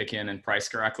that should kick in and price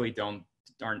correctly don't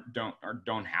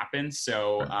happen.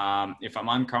 So, if I'm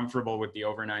uncomfortable with the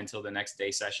overnight until the next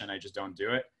day session, I just don't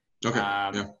do it. Okay.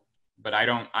 Yeah. But I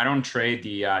don't trade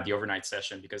the overnight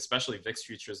session because especially VIX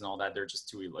futures and all that, they're just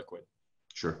too illiquid.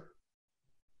 Sure.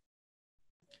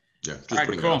 Yeah. Just All right,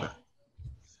 putting it cool. out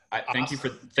there.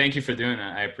 Thank you for doing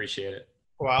that. I appreciate it.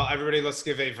 Well, everybody, let's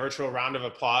give a virtual round of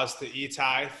applause to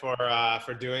Equi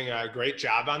for doing a great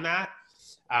job on that.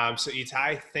 So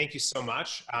Equi, thank you so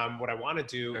much. What I want to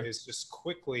do is just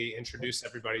quickly introduce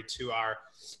everybody to our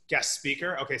guest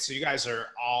speaker. Okay, so you guys are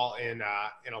all in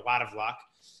a lot of luck.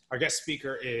 Our guest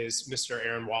speaker is Mr.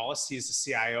 Aaron Wallace. He's the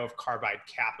CIO of Carbide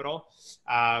Capital.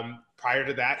 Prior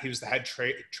to that, he was the head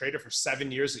trader for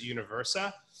 7 years at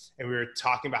Universa. And we were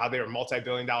talking about how they were a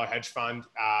multi-billion-dollar hedge fund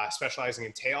specializing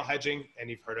in tail hedging. And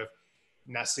you've heard of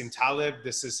Nassim Taleb.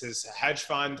 This is his hedge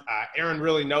fund. Aaron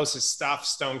really knows his stuff,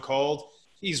 stone cold.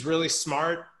 He's really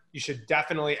smart. You should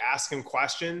definitely ask him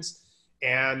questions.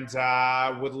 And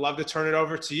would love to turn it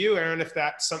over to you, Aaron, if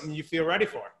that's something you feel ready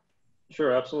for.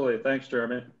 Sure, absolutely. Thanks,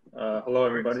 Jeremy. Hello,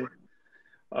 everybody.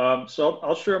 So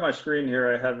I'll share my screen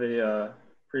here. I have a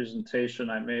presentation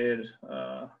I made.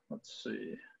 Let's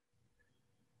see.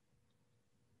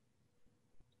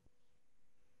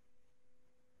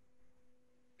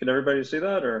 Can everybody see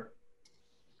that, or?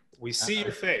 We see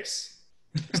your face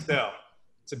still.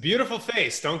 It's a beautiful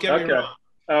face. Don't get me wrong.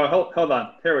 Oh, hold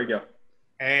on. Here we go.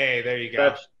 Hey, there you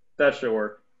go. That should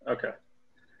work. Okay.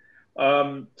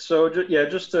 So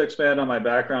just to expand on my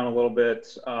background a little bit,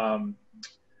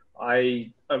 I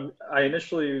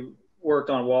initially worked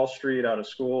on Wall Street out of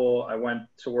school. I went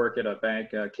to work at a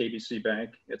bank, KBC Bank.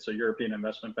 It's a European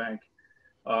investment bank.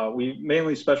 We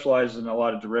mainly specialized in a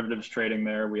lot of derivatives trading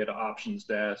there. We had an options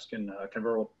desk and a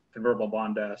convertible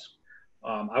bond desk.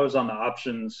 I was on the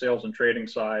options sales and trading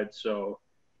side. So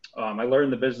I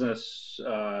learned the business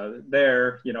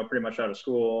there, pretty much out of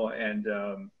school. And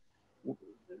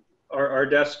our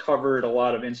desk covered a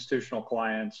lot of institutional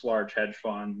clients, large hedge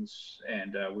funds,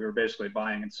 and we were basically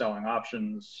buying and selling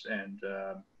options and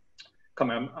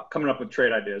coming up with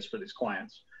trade ideas for these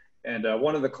clients. And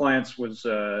one of the clients was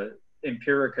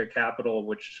Empirica Capital,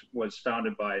 which was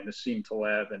founded by Nassim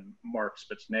Taleb and Mark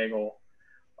Spitznagel.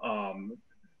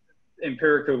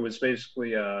 Empirica was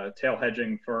basically a tail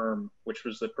hedging firm, which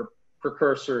was the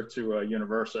precursor to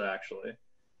Universa, actually.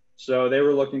 So they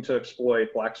were looking to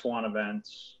exploit black swan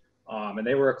events. And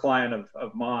they were a client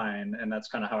of mine, and that's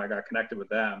kind of how I got connected with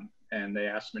them. And they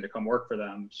asked me to come work for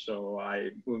them. So I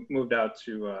moved out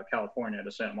to California,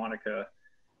 to Santa Monica,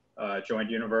 joined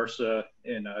Universa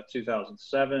in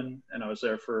 2007, and I was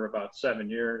there for about 7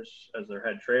 years as their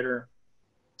head trader.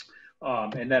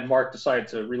 And then Mark decided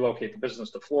to relocate the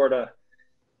business to Florida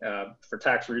for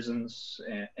tax reasons.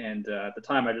 And at the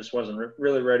time, I just wasn't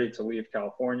really ready to leave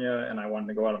California, and I wanted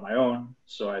to go out on my own.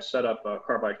 So I set up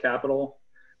Carbide Capital,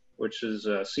 which is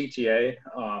a CTA.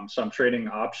 So I'm trading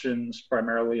options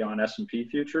primarily on S&P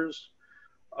futures.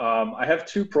 I have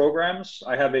two programs.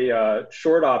 I have a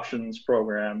short options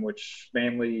program, which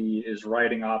mainly is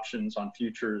writing options on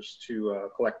futures to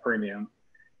collect premium.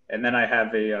 And then I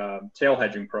have a tail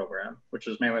hedging program, which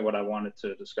is mainly what I wanted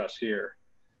to discuss here.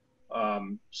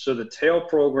 So the tail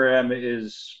program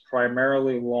is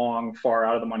primarily long, far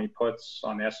out of the money puts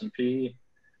on the S&P.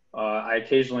 I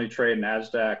occasionally trade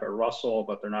NASDAQ or Russell,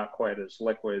 but they're not quite as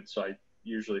liquid, so I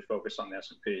usually focus on the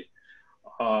S&P.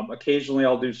 Occasionally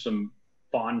I'll do some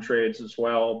bond trades as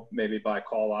well, maybe buy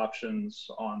call options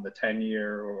on the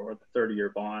 10-year or the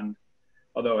 30-year bond.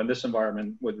 Although in this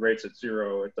environment with rates at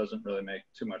zero, it doesn't really make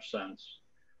too much sense.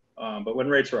 But when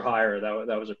rates were higher,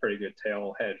 that was a pretty good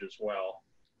tail hedge as well.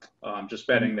 Just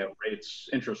betting that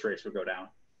interest rates would go down.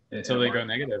 Until they go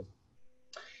negative.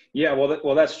 Yeah,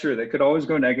 well, that's true. They could always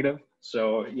go negative.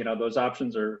 So, those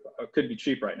options could be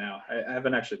cheap right now. I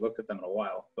haven't actually looked at them in a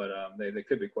while, but they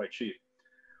could be quite cheap.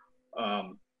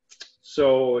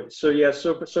 So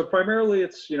primarily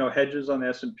it's, hedges on the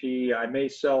S&P. I may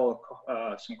sell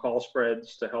some call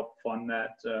spreads to help fund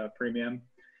that premium.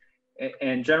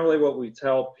 And generally what we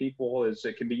tell people is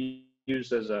it can be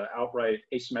used as an outright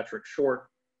asymmetric short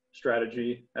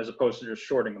strategy as opposed to just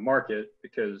shorting the market,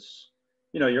 because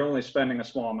you're only spending a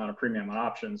small amount of premium on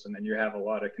options, and then you have a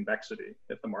lot of convexity.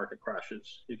 If the market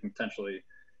crashes, you can potentially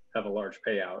have a large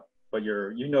payout, but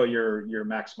your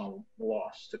maximum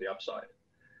loss to the upside.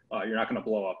 You're not going to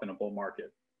blow up in a bull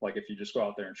market, like if you just go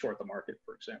out there and short the market,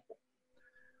 for example.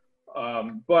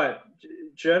 But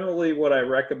generally what I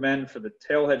recommend for the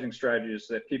tail hedging strategy is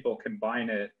that people combine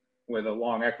it with a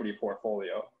long equity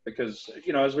portfolio, because,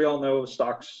 as we all know,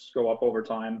 stocks go up over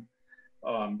time. They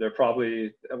are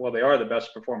the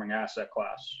best performing asset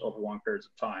class over long periods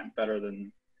of time, better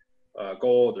than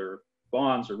gold or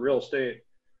bonds or real estate.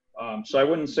 So I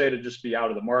wouldn't say to just be out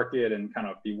of the market and kind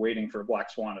of be waiting for a black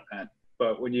swan event.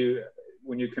 But when you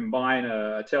combine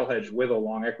a tail hedge with a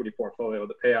long equity portfolio,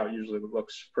 the payout usually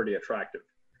looks pretty attractive.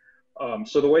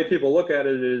 So the way people look at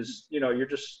it is,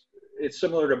 it's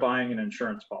similar to buying an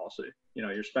insurance policy.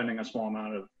 You're spending a small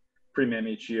amount of premium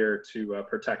each year to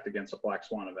protect against a black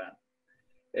swan event.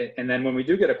 And then when we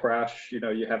do get a crash,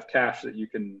 you have cash that you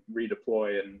can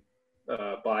redeploy and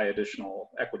buy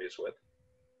additional equities with.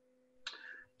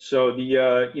 So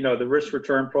the risk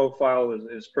return profile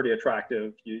is pretty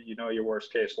attractive. You know your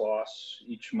worst case loss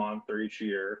each month or each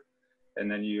year, and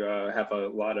then you have a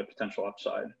lot of potential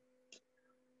upside.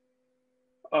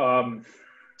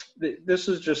 This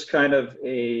is just kind of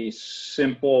a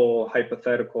simple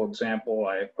hypothetical example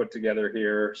I put together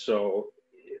here. So,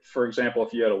 for example,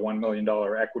 if you had a $1 million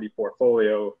equity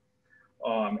portfolio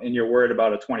and you're worried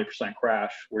about a 20%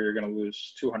 crash where you're going to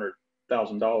lose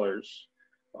 $200,000,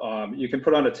 you can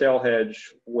put on a tail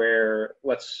hedge where,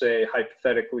 let's say,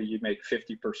 hypothetically, you make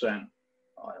 50%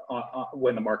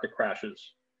 when the market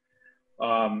crashes.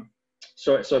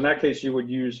 So in that case, you would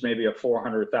use maybe a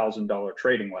 $400,000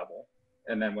 trading level.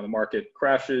 And then when the market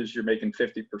crashes, you're making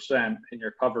 50% and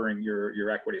you're covering your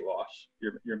equity loss.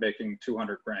 You're making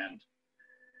 200 grand.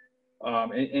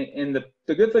 And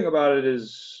the good thing about it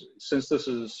is, since this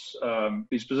is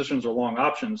these positions are long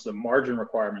options, the margin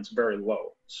requirement's very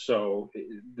low. So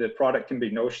the product can be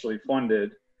notionally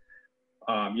funded.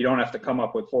 You don't have to come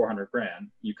up with 400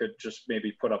 grand. You could just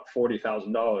maybe put up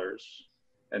 $40,000,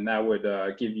 and that would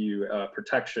give you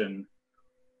protection,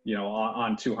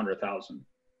 on 200,000.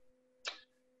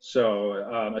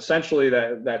 So essentially,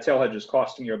 that tail hedge is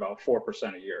costing you about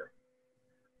 4% a year.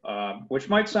 Which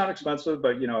might sound expensive,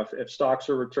 but if stocks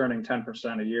are returning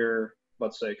 10% a year,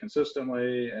 let's say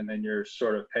consistently, and then you're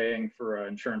sort of paying for an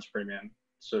insurance premium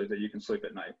so that you can sleep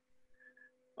at night.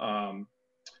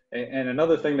 And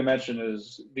another thing to mention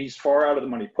is these far out of the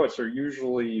money puts are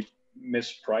usually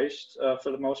mispriced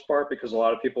for the most part, because a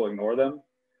lot of people ignore them.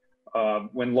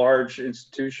 When large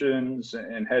institutions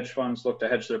and hedge funds look to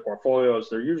hedge their portfolios,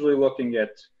 they're usually looking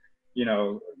at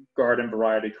garden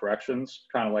variety corrections,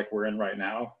 kind of like we're in right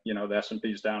now. The S&P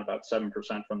is down about 7%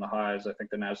 from the highs. I think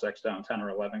the Nasdaq's down 10 or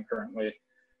 11 currently.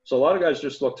 So a lot of guys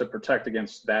just look to protect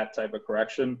against that type of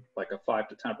correction, like a 5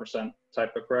 to 10%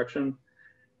 type of correction.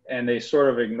 And they sort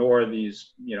of ignore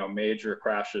these, major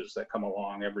crashes that come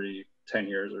along every 10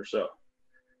 years or so,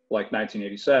 like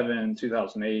 1987,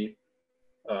 2008,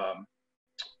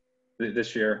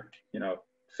 this year,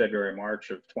 February,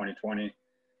 March of 2020.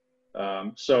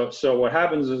 So what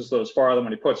happens is those far out of the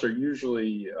money puts are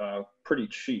usually pretty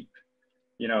cheap.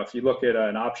 If you look at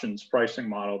an options pricing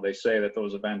model, they say that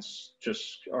those events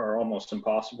just are almost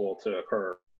impossible to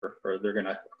occur, or they're going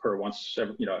to occur once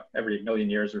every million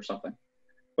years or something.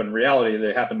 But in reality,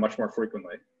 they happen much more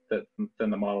frequently than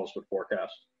the models would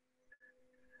forecast.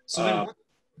 So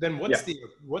then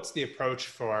what's the approach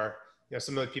for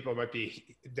some of the people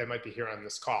that might be here on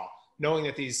this call, knowing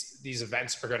that these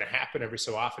events are going to happen every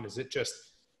so often? Is it just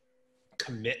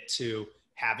commit to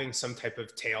having some type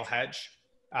of tail hedge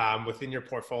within your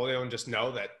portfolio and just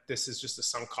know that this is just a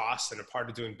sunk cost and a part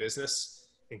of doing business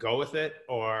and go with it?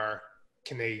 Or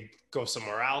can they go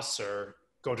somewhere else or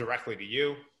go directly to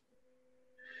you?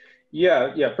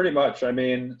 Yeah, pretty much. I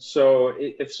mean, so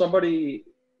if somebody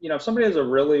has a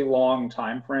really long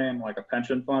time frame, like a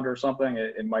pension fund or something,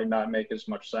 it might not make as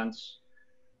much sense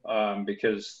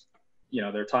because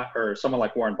their time, or someone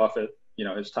like Warren Buffett,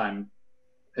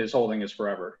 his holding is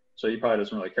forever. So he probably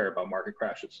doesn't really care about market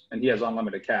crashes, and he has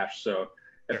unlimited cash. So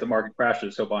if the market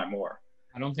crashes, he'll buy more.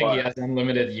 I don't think he has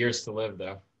unlimited years to live,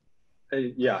 though.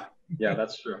 Yeah,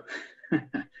 that's true.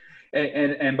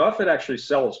 And Buffett actually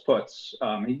sells puts.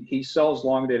 He sells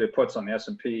long dated puts on the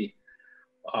S&P.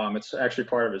 It's actually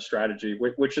part of his strategy,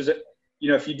 which is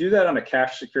if you do that on a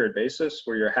cash secured basis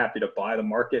where you're happy to buy the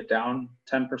market down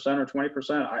 10% or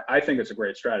 20%, I think it's a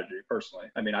great strategy personally.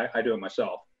 I mean, I do it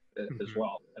myself as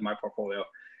well in my portfolio.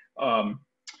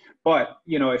 But,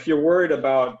 if you're worried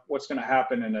about what's going to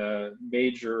happen in a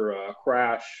major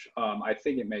crash, I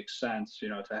think it makes sense,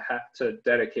 to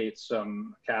dedicate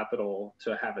some capital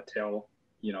to have a tail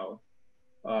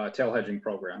hedging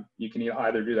program. You can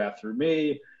either do that through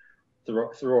me,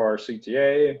 through our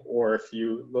CTA, or if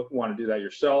you want to do that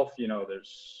yourself,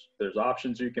 there's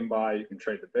options you can buy. You can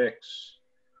trade the VIX.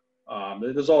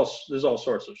 There's all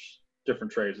sorts of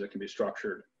different trades that can be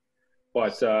structured.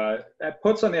 But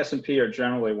puts on the S&P are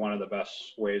generally one of the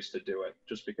best ways to do it,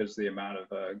 just because the amount of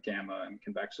gamma and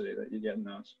convexity that you get in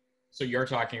those. So you're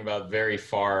talking about very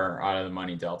far out of the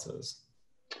money deltas.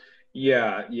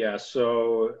 Yeah.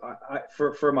 So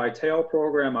for my tail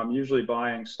program, I'm usually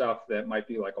buying stuff that might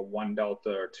be like a 1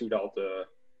 delta or 2 delta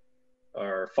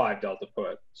or 5 delta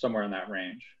put, somewhere in that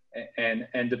range.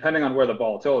 And depending on where the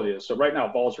volatility is. So right now,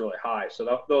 vol's really high.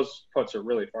 So those puts are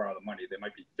really far out of the money. They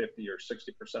might be 50 or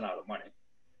 60% out of the money.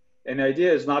 And the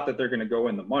idea is not that they're going to go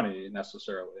in the money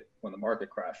necessarily when the market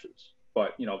crashes,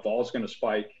 but, vol's going to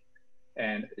spike.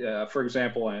 And for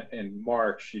example, in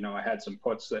March, I had some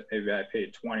puts that maybe I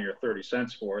paid 20 or 30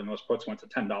 cents for, and those puts went to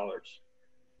 $10.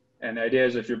 And the idea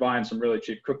is if you're buying some really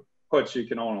cheap puts, you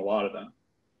can own a lot of them.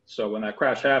 So when that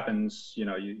crash happens,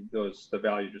 the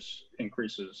value just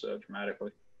increases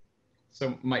dramatically.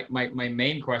 So my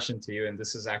main question to you, and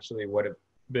this is actually what have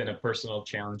been a personal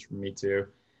challenge for me too,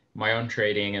 my own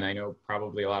trading, and I know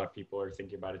probably a lot of people are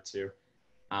thinking about it too.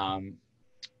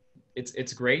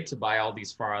 It's great to buy all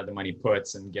these far out of the money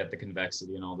puts and get the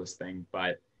convexity and all this thing,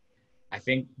 but I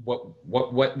think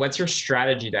what's your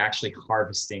strategy to actually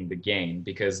harvesting the gain?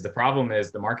 Because the problem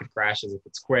is the market crashes if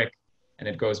it's quick and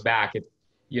it goes back.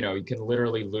 You can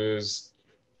literally lose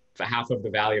half of the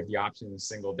value of the option in a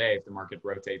single day if the market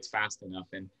rotates fast enough.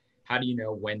 And how do you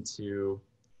know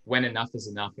when enough is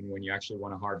enough and when you actually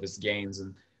want to harvest gains?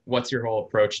 And what's your whole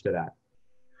approach to that?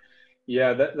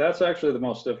 Yeah, that's actually the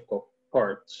most difficult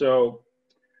part. So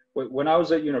when I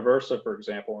was at Universa, for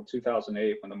example, in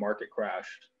 2008, when the market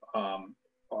crashed, our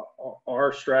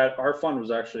fund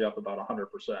was actually up about 100%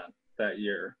 that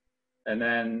year. And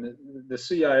then the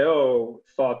CIO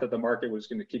thought that the market was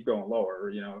going to keep going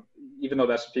lower. Even though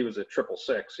the S&P was at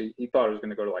 666, he thought it was going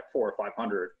to go to like 400 or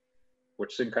 500,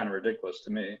 which seemed kind of ridiculous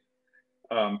to me.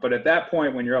 But at that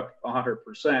point, when you're up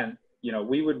 100%,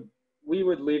 we would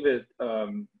leave it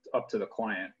up to the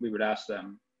client. We would ask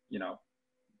them,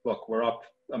 look, we're up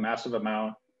a massive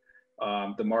amount.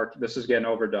 This is getting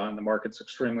overdone. The market's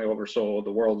extremely oversold.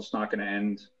 The world is not going to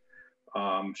end.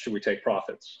 Should we take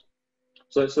profits?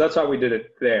 So that's how we did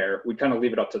it there. We kind of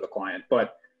leave it up to the client.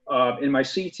 But in my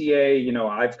CTA,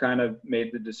 I've kind of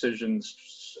made the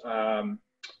decisions.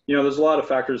 There's a lot of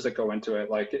factors that go into it.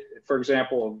 Like, for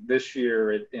example, this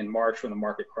year in March when the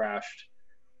market crashed,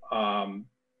 I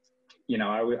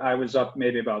was up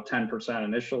maybe about 10%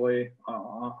 initially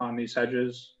on these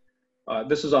hedges.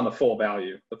 This is on the full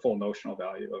value, the full notional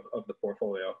value of the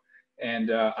portfolio.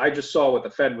 And I just saw what the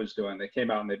Fed was doing. They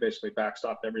came out and they basically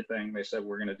backstopped everything. They said,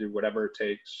 we're going to do whatever it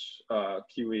takes,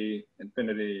 QE,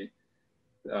 Infinity.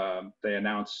 They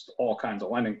announced all kinds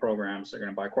of lending programs. They're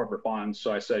going to buy corporate bonds.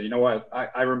 So I said, you know what?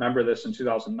 I remember this in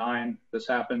 2009. This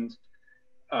happened.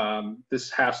 This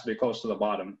has to be close to the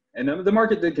bottom. And then the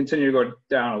market did continue to go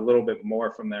down a little bit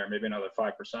more from there, maybe another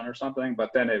 5% or something.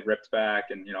 But then it ripped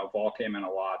back and, vol came in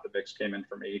a lot. The VIX came in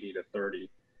from 80 to 30.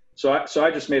 So I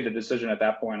just made the decision at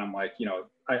that point. I'm like,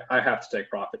 I have to take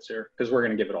profits here because we're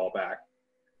going to give it all back.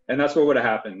 And that's what would have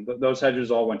happened. Those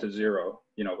hedges all went to zero,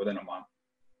 within a month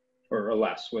or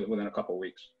less, within a couple of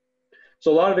weeks.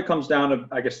 So a lot of it comes down to,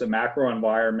 I guess, the macro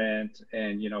environment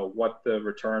and, what the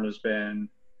return has been.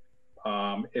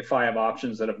 If I have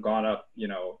options that have gone up,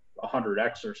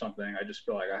 100x or something, I just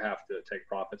feel like I have to take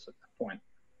profits at that point.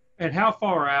 And how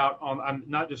far out I'm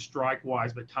not just strike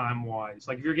wise, but time wise?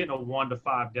 Like if you're getting a 1 to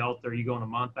 5 delta, are you going a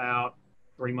month out,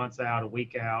 3 months out, a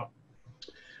week out?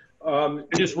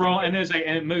 Just roll, and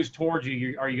it moves towards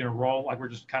you. Are you going to roll? Like we're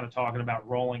just kind of talking about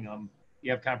rolling them. You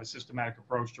have kind of a systematic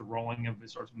approach to rolling them if it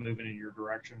starts moving in your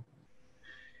direction.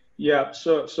 Yeah.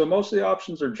 So most of the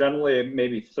options are generally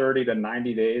maybe 30 to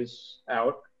 90 days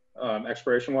out,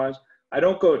 expiration wise. I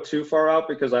don't go too far out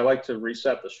because I like to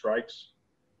reset the strikes.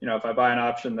 If I buy an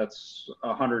option that's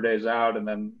 100 days out and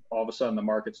then all of a sudden the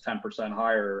market's 10%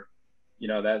 higher,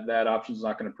 that option is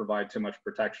not going to provide too much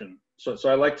protection. So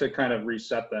I like to kind of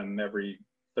reset them every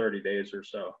 30 days or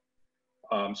so.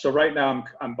 So right now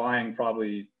I'm buying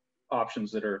probably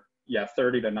options that are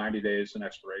 30 to 90 days in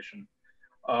expiration.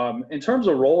 In terms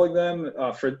of rolling them,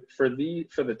 for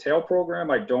the tail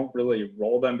program, I don't really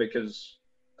roll them because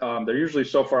they're usually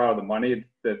so far out of the money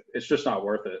that it's just not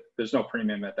worth it. There's no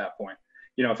premium at that point.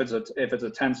 You know, if it's a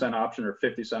 10-cent option or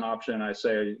 50-cent option, I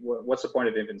say, what's the point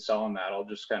of even selling that? I'll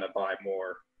just kind of buy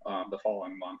more the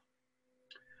following month.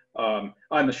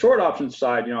 On the short option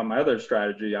side, you know, my other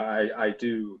strategy, I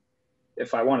do,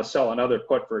 if I want to sell another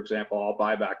put, for example, I'll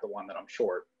buy back the one that I'm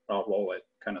short. I'll roll it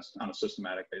kind of on a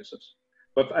systematic basis.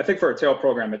 But I think for a tail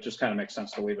program, it just kind of makes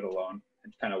sense to leave it alone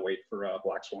and kind of wait for a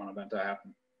black swan event to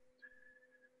happen.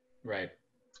 Right.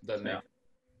 Does make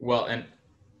well, and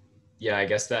yeah, I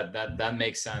guess that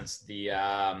makes sense. The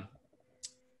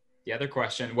other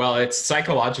question, well, it's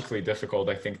psychologically difficult,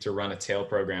 I think, to run a tail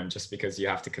program just because you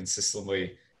have to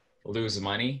consistently lose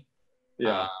money.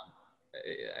 Yeah.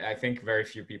 I think very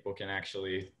few people can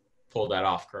actually pull that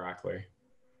off correctly.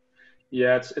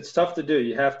 Yeah, it's tough to do.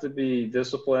 You have to be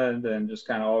disciplined and just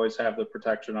kind of always have the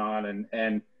protection on,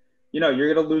 and you know,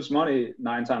 you're going to lose money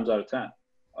 9 times out of 10.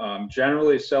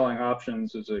 Generally, selling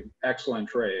options is an excellent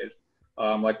trade.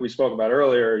 Like we spoke about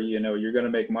earlier, you know, you're going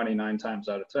to make money 9 times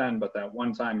out of 10, but that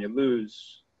one time you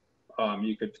lose,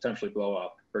 you could potentially blow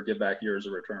up or give back years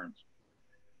of returns.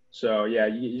 So yeah,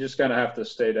 you just kind of have to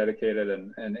stay dedicated,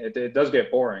 and it does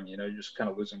get boring. You know, you're just kind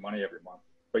of losing money every month.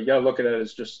 But you got to look at it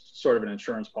as just sort of an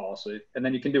insurance policy, and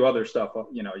then you can do other stuff.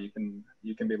 You know, you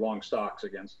can be long stocks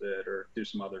against it or do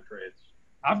some other trades.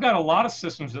 I've got a lot of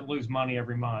systems that lose money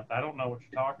every month. I don't know what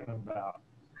you're talking about.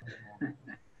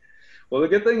 Well, the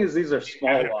good thing is these are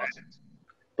small losses,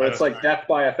 but it's like death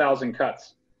by 1,000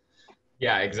 cuts.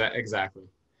 Yeah, exactly.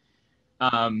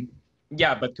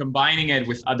 Yeah, but combining it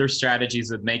with other strategies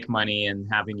that make money and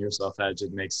having yourself hedge,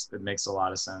 it makes a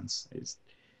lot of sense.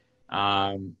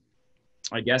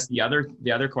 I guess the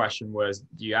other question was,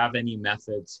 do you have any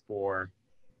methods for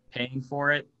paying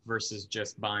for it versus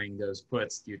just buying those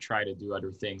puts? Do you try to do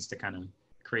other things to kind of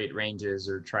create ranges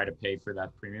or try to pay for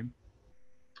that premium?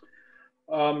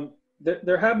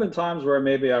 There have been times where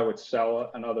maybe I would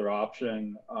sell another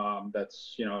option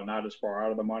that's, you know, not as far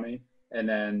out of the money, and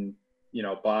then, you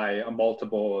know, buy a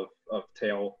multiple of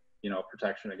tail, you know,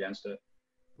 protection against it.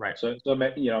 Right. So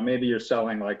you know, maybe you're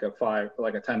selling like a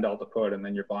 10 delta put, and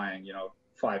then you're buying, you know,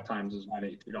 5 times as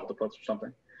many delta puts or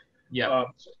something. Yeah.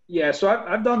 Yeah. So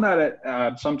I've done that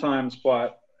at sometimes,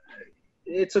 but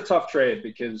it's a tough trade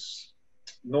because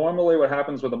normally what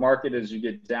happens with the market is you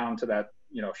get down to that,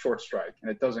 you know, short strike, and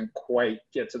it doesn't quite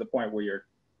get to the point where you're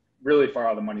really far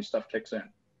out of the money stuff kicks in.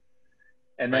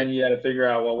 And then you got to figure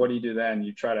out, well, what do you do then?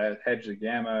 You try to hedge the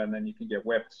gamma, and then you can get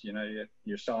whipped. You know,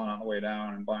 you're selling on the way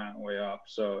down and buying on the way up.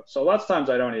 So lots of times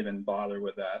I don't even bother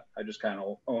with that. I just kind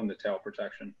of own the tail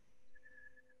protection.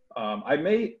 I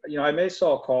may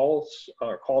sell calls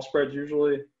or call spreads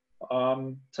usually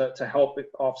to help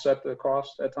it offset the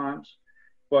cost at times,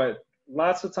 but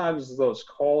lots of times those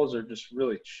calls are just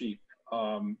really cheap.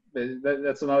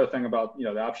 That's another thing about, you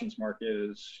know, the options market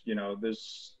is, you know,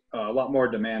 there's a lot more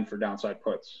demand for downside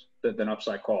puts than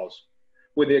upside calls,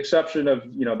 with the exception of,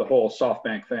 you know, the whole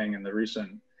SoftBank thing and the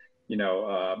recent, you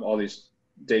know, all these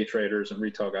day traders and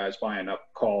retail guys buying up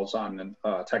calls on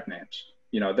tech names.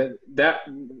 You know, that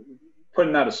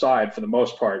putting that aside, for the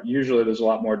most part, usually there's a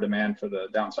lot more demand for the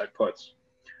downside puts.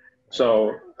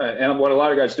 So, and what a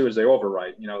lot of guys do is they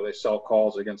overwrite. You know, they sell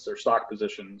calls against their stock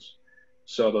positions.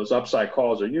 So those upside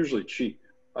calls are usually cheap.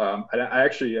 I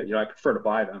actually, you know, I prefer to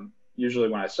buy them. Usually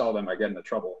when I sell them, I get into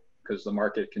trouble because the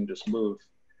market can just move,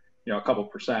 you know, a couple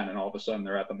percent, and all of a sudden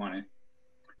they're at the money.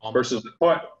 Versus the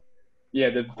put. Yeah,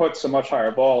 the put's a much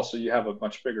higher ball, so you have a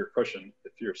much bigger cushion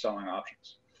if you're selling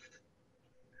options.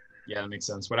 Yeah, that makes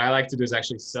sense. What I like to do is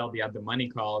actually sell the at the money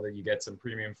call, that you get some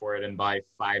premium for it, and buy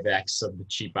 5x of the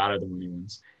cheap out of the money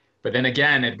ones. But then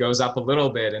again, it goes up a little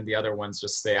bit and the other ones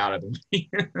just stay out of the money.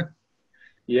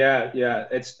 Yeah.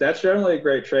 That's generally a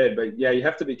great trade, but yeah, you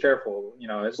have to be careful. You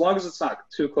know, as long as it's not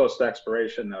too close to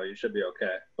expiration, though, you should be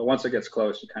okay. But once it gets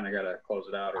close, you kind of got to close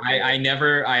it out.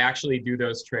 I actually do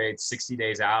those trades 60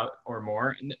 days out or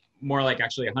more like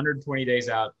actually 120 days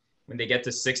out. When they get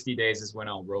to 60 days is when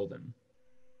I'll roll them.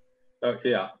 Oh,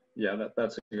 yeah,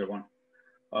 that's a good one.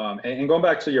 And going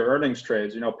back to your earnings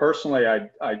trades, you know, personally,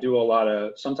 I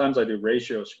do sometimes I do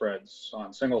ratio spreads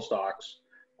on single stocks.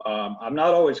 I'm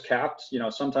not always capped. You know,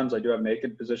 sometimes I do have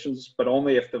naked positions, but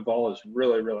only if the vol is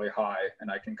really, really high and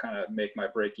I can kind of make my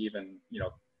break even, you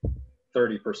know,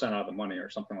 30% out of the money or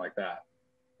something like that,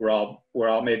 where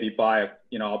I'll maybe buy,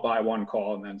 you know, I'll buy one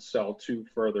call and then sell 2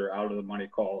 further out of the money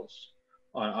calls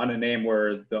on a name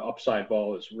where the upside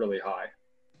vol is really high.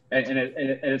 And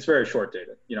it's very short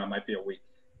dated. You know, it might be a week.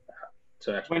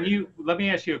 to let me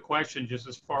ask you a question, just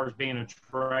as far as being a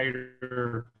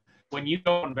trader. When you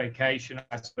go on vacation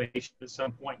at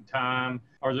some point in time,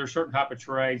 are there certain type of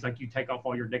trades, like you take off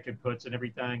all your naked puts and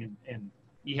everything, and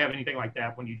you have anything like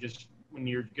that when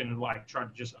you're going to like try to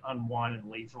just unwind and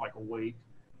leave for like a week?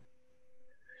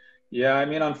 Yeah, I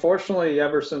mean, unfortunately,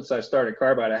 ever since I started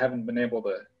Carbide, I haven't been able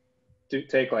to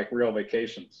take like real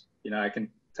vacations. You know, I can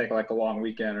take like a long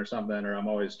weekend or something, or I'm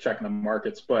always checking the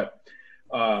markets. But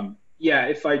yeah,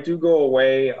 if I do go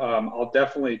away, I'll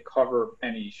definitely cover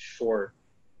any short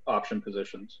option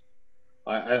positions.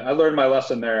 I learned my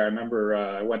lesson there. I remember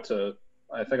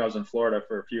I think I was in Florida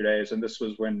for a few days, and this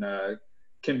was when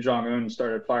Kim Jong-un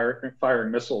started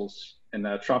firing missiles, and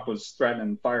Trump was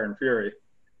threatening fire and fury.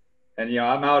 And, you know,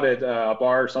 I'm out at a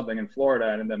bar or something in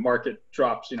Florida, and the market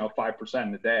drops, 5%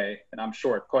 in a day, and I'm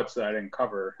short puts that I didn't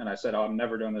cover. And I said, oh, I'm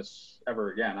never doing this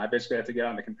ever again. I basically had to get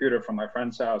on the computer from my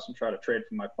friend's house and try to trade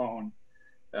from my phone.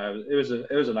 It was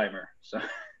a nightmare. So.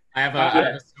 I have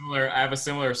a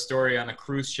similar story on a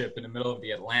cruise ship in the middle of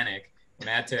the Atlantic when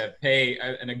I had to pay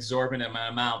an exorbitant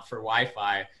amount for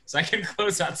Wi-Fi so I can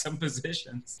close out some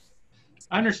positions.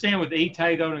 I understand with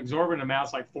Equi, though, an exorbitant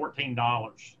amount's like $14.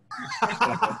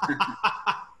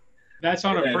 That's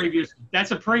on a previous.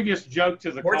 That's a previous joke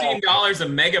to the $14 a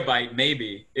megabyte,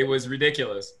 maybe. It was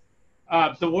ridiculous.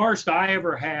 The worst I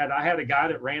ever had, I had a guy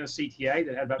that ran a CTA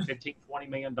that had about $15-20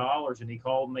 million, and he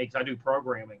called me because I do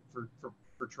programming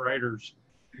for traders,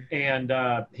 and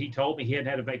he told me he hadn't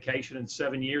had a vacation in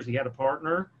 7 years. He had a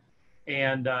partner,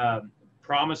 and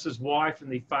promised his wife,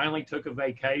 and he finally took a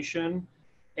vacation,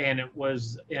 and it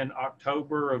was in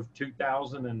October of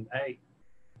 2008.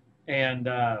 And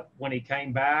when he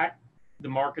came back, the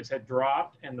markets had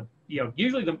dropped, and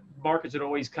usually the markets had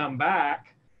always come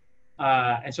back.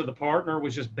 And so the partner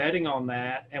was just betting on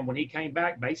that. And when he came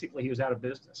back, basically he was out of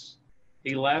business.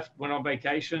 He left, went on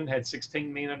vacation, had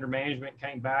 16 million under management,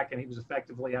 came back, and he was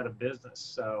effectively out of business.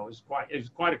 So it was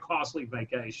quite a costly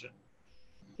vacation.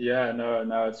 Yeah, no,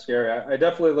 it's scary. I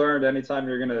definitely learned anytime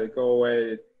you're going to go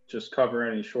away, just cover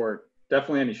any short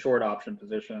option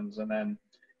positions. And then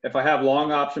if I have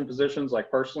long option positions, like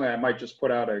personally, I might just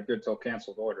put out a good till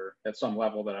canceled order at some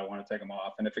level that I want to take them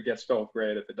off. And if it gets filled,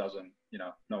 great. If it doesn't,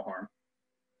 no harm.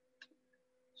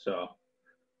 So,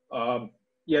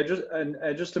 yeah,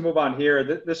 just to move on here,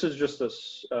 this is just a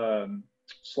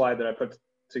slide that I put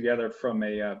together from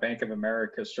a Bank of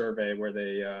America survey where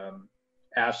they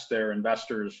asked their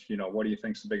investors, what do you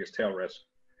think is the biggest tail risk?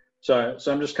 So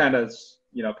I'm just kind of,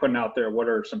 putting out there what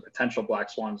are some potential black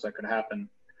swans that could happen.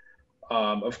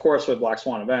 Of course, with black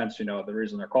swan events, the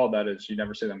reason they're called that is you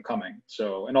never see them coming.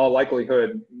 So in all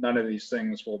likelihood, none of these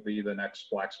things will be the next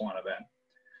black swan event.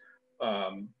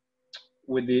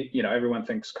 With the, everyone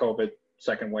thinks COVID,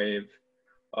 second wave,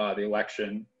 the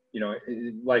election,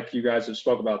 like you guys have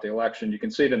spoke about the election, you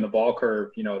can see it in the vol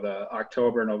curve, the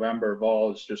October, November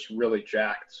vol is just really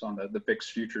jacked on the VIX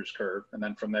futures curve. And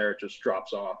then from there, it just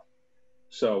drops off.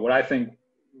 So what I think,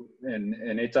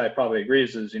 and Equi probably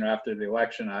agrees, is after the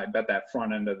election, I bet that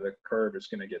front end of the curve is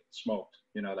going to get smoked.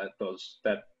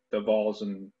 That the vols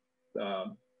and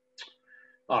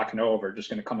Occ Nov are just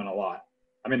going to come in a lot.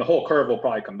 I mean, the whole curve will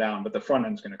probably come down, but the front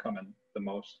end is going to come in the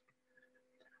most.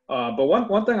 But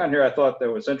one thing on here I thought that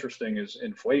was interesting is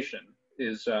inflation.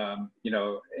 Is and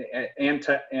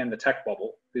the tech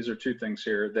bubble. These are two things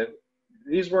here that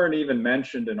these weren't even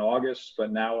mentioned in August,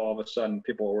 but now all of a sudden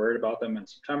people are worried about them in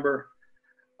September.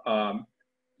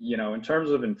 In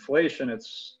terms of inflation,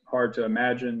 it's hard to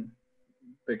imagine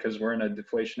because we're in a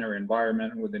deflationary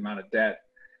environment with the amount of debt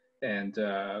and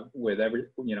with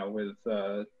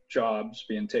jobs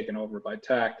being taken over by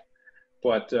tech.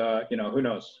 But, who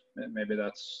knows? Maybe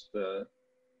that's the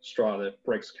straw that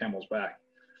breaks the camel's back.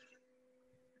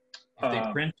 If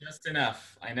they print just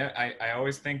enough. I know. I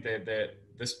always think that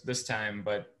this time,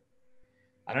 but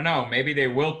I don't know. Maybe they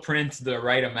will print the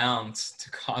right amount to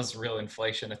cause real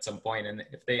inflation at some point. And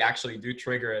if they actually do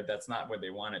trigger it, that's not what they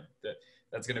wanted.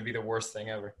 That's going to be the worst thing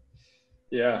ever.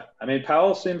 Yeah. I mean,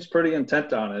 Powell seems pretty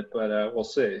intent on it, but we'll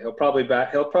see. He'll probably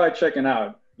chicken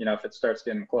out, if it starts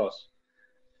getting close.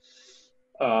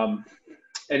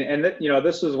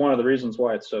 This is one of the reasons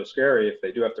why it's so scary if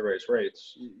they do have to raise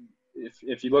rates.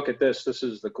 If you look at this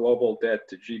is the global debt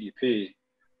to GDP.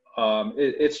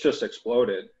 It's just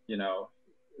exploded,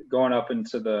 going up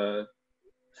into the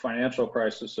financial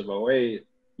crisis of 08,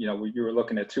 you were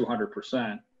looking at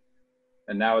 200%,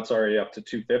 and now it's already up to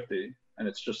 250, and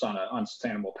it's just on an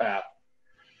unsustainable path.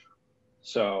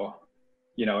 So,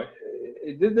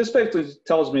 this basically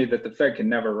tells me that the Fed can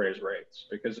never raise rates,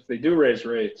 because if they do raise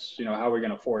rates, how are we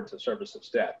going to afford to service this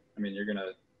debt? I mean, you're going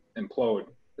to implode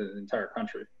the entire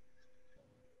country,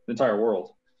 the entire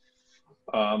world.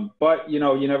 But you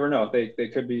know, you never know. They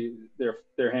could be,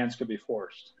 their hands could be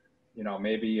forced. You know,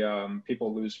 maybe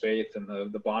people lose faith in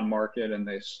the bond market and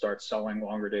they start selling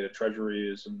longer dated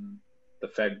treasuries, and the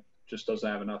Fed just doesn't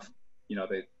have enough. You know,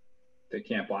 they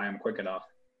can't buy them quick enough,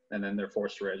 and then they're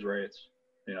forced to raise rates.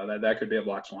 You know, that could be a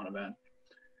black swan event.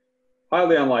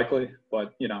 Highly unlikely,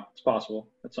 but you know, it's possible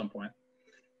at some point.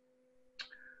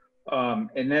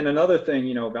 And then another thing,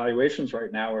 you know, valuations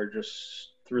right now are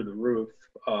just through the roof.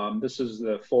 This is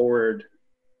the forward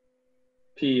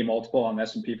PE multiple on the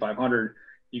S&P 500.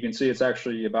 You can see it's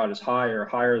actually about as high or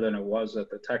higher than it was at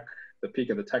the peak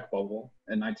of the tech bubble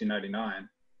in 1999.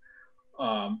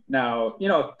 Now, you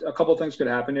know, a couple of things could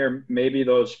happen here. Maybe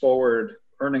those forward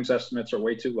earnings estimates are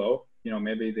way too low. You know,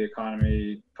 maybe the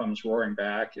economy comes roaring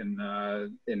back, and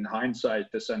in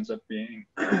hindsight, this ends up being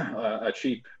a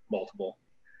cheap multiple.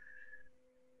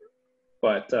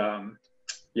 But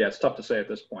yeah, it's tough to say at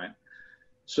this point.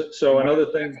 So another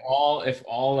thing, if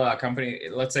all company,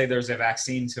 let's say there's a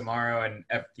vaccine tomorrow, and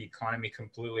if the economy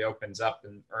completely opens up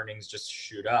and earnings just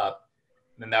shoot up,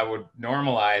 then that would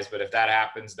normalize. But if that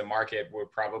happens, the market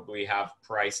would probably have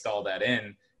priced all that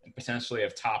in and potentially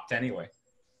have topped anyway.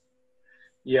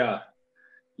 Yeah.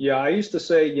 I used to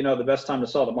say, you know, the best time to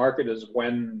sell the market is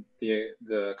when the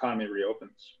economy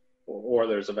reopens or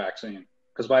there's a vaccine.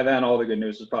 Because by then, all the good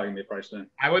news is probably going to be priced in.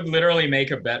 I would literally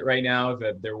make a bet right now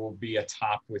that there will be a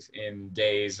top within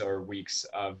days or weeks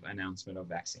of announcement of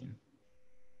vaccine.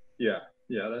 Yeah,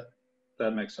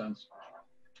 that makes sense.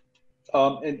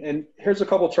 And here's a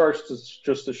couple charts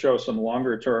just to show some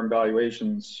longer term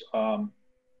valuations.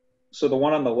 So the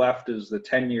one on the left is the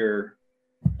 10-year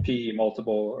PE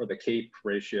multiple, or the CAPE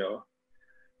ratio,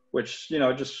 which, you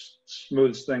know, just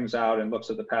smooths things out and looks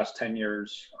at the past 10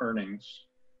 years earnings.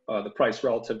 The price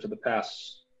relative to the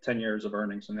past 10 years of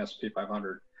earnings in the S&P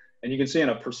 500. And you can see on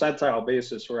a percentile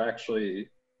basis, we're actually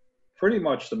pretty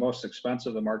much the most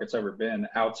expensive the market's ever been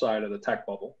outside of the tech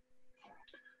bubble.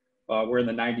 We're in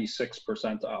the 96th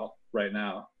percentile right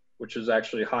now, which is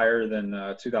actually higher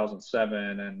than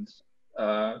 2007. And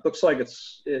looks like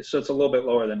it's a little bit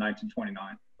lower than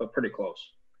 1929, but pretty close.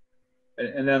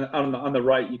 And then on the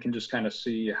right, you can just kind of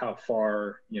see how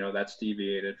far, you know, that's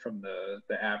deviated from the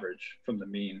average, from the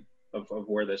mean of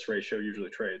where this ratio usually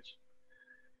trades.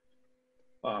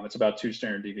 It's about 2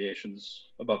 standard deviations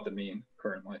above the mean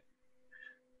currently.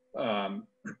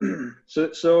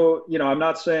 So you know, I'm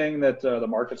not saying that the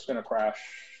market's going to crash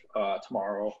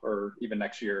tomorrow or even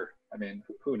next year. I mean,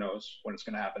 who knows when it's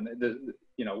going to happen?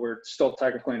 You know, we're still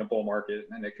technically in a bull market,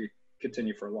 and it could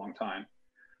continue for a long time.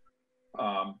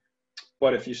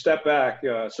 But if you step back,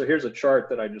 so here's a chart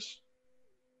that I just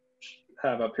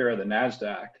have up here of the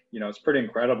NASDAQ. You know, it's pretty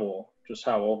incredible just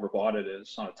how overbought it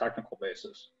is on a technical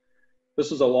basis.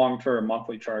 This is a long-term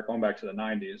monthly chart going back to the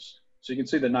 90s. So you can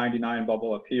see the 99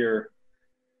 bubble up here.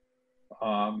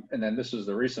 And then this is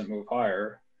the recent move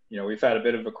higher. You know, we've had a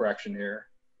bit of a correction here,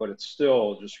 but it's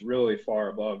still just really far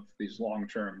above these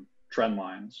long-term trend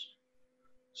lines.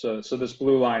 So this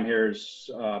blue line here is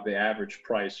the average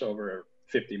price over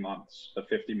 50 months, a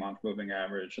 50-month moving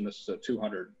average, and this is a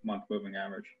 200-month moving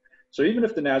average. So even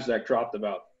if the NASDAQ dropped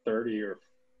about 30 or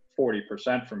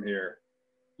 40% from here,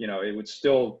 you know, it would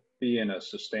still be in a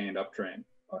sustained uptrend.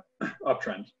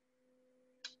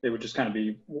 It would just kind of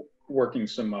be working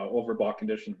some overbought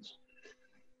conditions.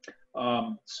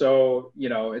 So, you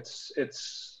know,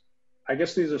 I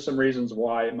guess these are some reasons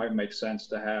why it might make sense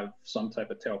to have some type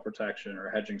of tail protection or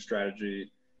hedging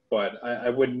strategy. But I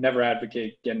would never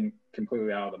advocate getting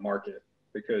completely out of the market,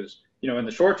 because, you know, in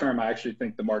the short term, I actually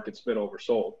think the market's a bit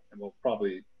oversold and will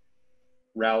probably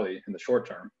rally in the short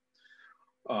term.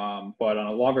 But on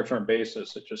a longer term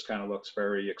basis, it just kind of looks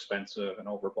very expensive and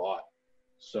overbought.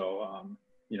 So,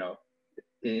 you know,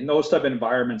 in those type of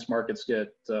environments, markets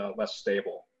get less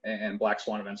stable, and black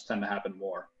swan events tend to happen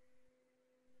more.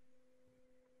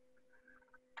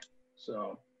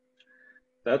 So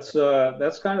that's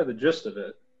kind of the gist of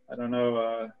it. I don't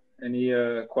know, any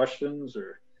questions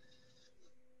or?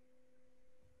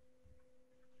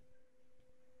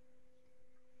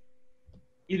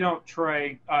 You don't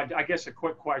trade. I guess a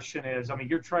quick question is, I mean,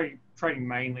 you're trading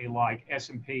mainly like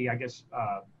S&P, I guess,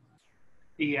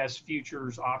 ES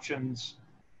futures options.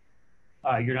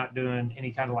 You're not doing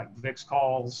any kind of like VIX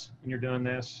calls when you're doing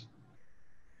this?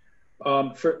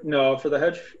 For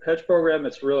the hedge program,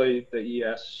 it's really the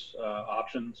ES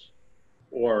options,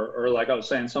 or like I was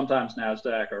saying, sometimes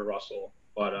NASDAQ or Russell,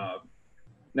 but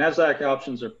NASDAQ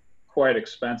options are quite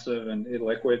expensive and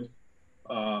illiquid.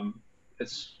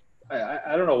 It's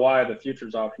I don't know why the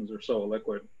futures options are so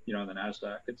illiquid, you know, in the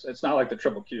Nasdaq. It's not like the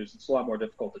triple Qs. It's a lot more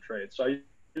difficult to trade. So I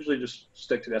usually just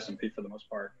stick to the S&P for the most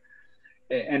part.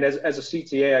 And as a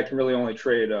CTA, I can really only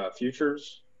trade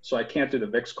futures. So I can't do the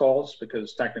VIX calls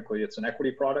because technically it's an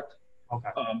equity product. Okay.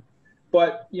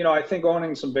 But, you know, I think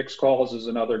owning some VIX calls is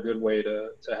another good way to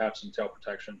have some tail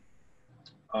protection.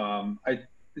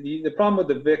 The problem with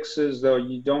the VIX is, though,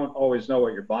 you don't always know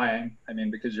what you're buying. I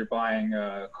mean, because you're buying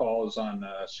calls on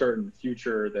a certain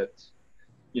future that,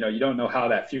 you know, you don't know how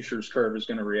that futures curve is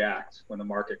going to react when the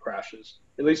market crashes.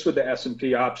 At least with the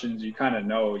S&P options, you kind of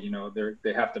know, you know,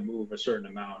 they have to move a certain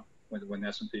amount when the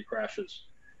S&P crashes.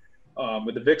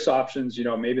 With the VIX options, you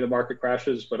know, maybe the market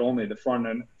crashes, but only the front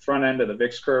end of the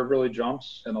VIX curve really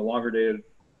jumps, and the longer dated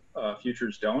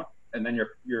futures don't. And then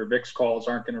your VIX calls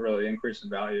aren't going to really increase in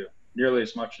value nearly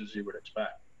as much as you would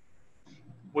expect.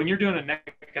 When you're doing a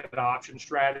naked option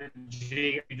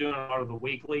strategy, are you doing a lot of the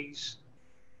weeklies?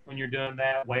 When you're doing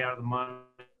that, way out of the money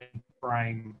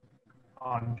frame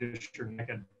on just your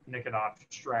naked option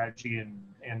strategy,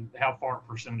 and how far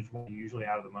percentage are you usually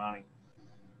out of the money?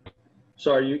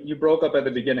 Sorry, you broke up at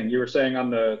the beginning. You were saying on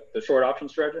the short option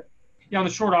strategy? Yeah, on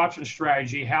the short option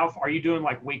strategy, how are you doing,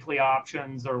 like weekly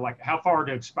options, or like how far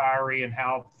to expiry and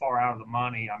how far out of the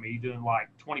money? I mean, are you doing like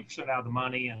 20% out of the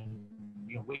money and,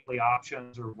 you know, weekly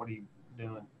options, or what are you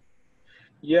doing?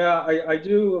 Yeah, I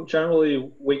do generally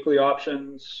weekly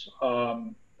options.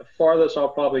 The farthest I'll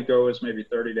probably go is maybe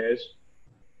 30 days,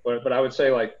 but I would say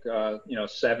like you know,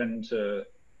 5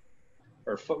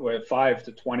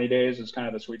 to 20 days is kind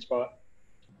of the sweet spot.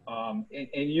 And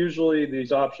usually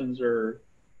these options are,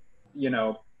 you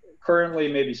know, currently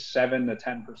maybe 7 to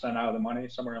 10% out of the money,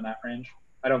 somewhere in that range.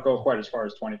 I don't go quite as far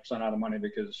as 20% out of the money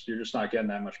because you're just not getting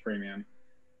that much premium.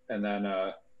 And then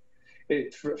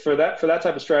for that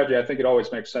type of strategy, I think it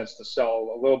always makes sense to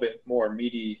sell a little bit more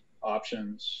meaty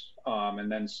options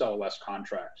and then sell less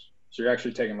contracts. So you're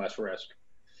actually taking less risk.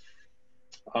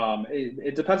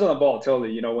 It depends on the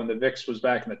volatility. You know, when the VIX was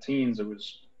back in the teens, it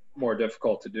was more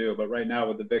difficult to do. But right now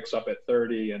with the VIX up at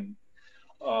 30 and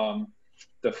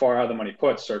the far out of the money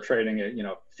puts are trading at, you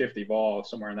know, 50 vol,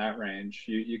 somewhere in that range,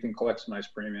 you can collect some nice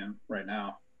premium right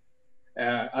now.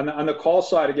 On the call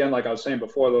side, again, like I was saying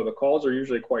before, though, the calls are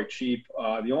usually quite cheap.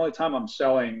 The only time I'm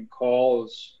selling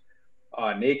calls,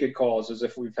 naked calls, is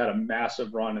if we've had a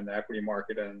massive run in the equity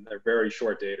market and they're very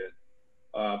short dated.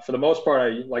 For the most part,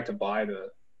 I like to buy the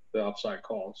upside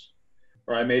calls,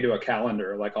 or I may do a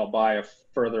calendar. Like I'll buy a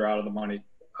further out of the money,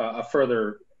 a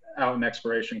further out in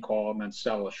expiration call, and then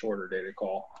sell a shorter dated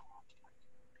call.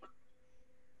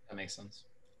 That makes sense.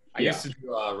 I used to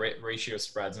do ratio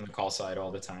spreads on the call side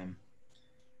all the time.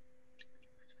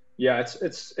 Yeah,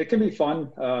 it can be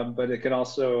fun, but it can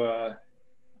also.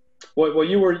 Well,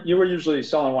 you were usually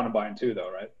selling one and buying two,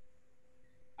 though, right?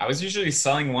 I was usually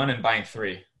selling one and buying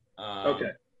three.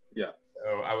 Okay. Yeah.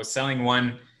 So I was selling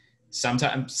one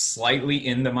sometimes slightly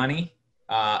in the money,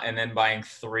 and then buying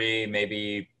three,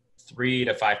 maybe 3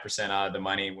 to 5% out of the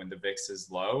money when the VIX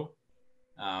is low.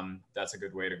 That's a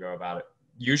good way to go about it.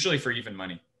 Usually for even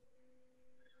money.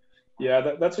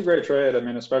 Yeah, that's a great trade. I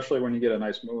mean, especially when you get a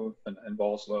nice move and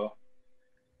vol's low.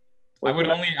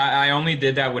 I only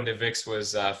did that when the VIX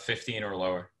was 15 or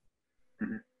lower.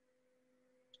 Mm-hmm.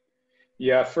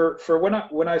 Yeah, for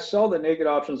when I sell the naked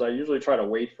options, I usually try to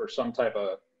wait for some type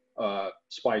of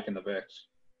spike in the VIX.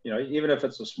 You know, even if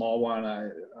it's a small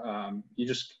one,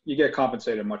 you get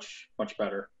compensated much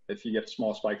better if you get a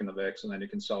small spike in the VIX, and then you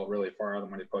can sell really far out of the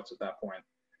money puts at that point.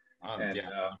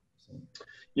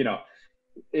 You know,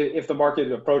 if the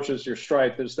market approaches your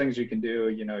strike, there's things you can do.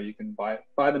 You know, you can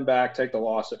buy them back, take the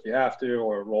loss if you have to,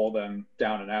 or roll them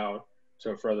down and out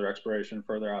to further expiration,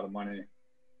 further out of the money.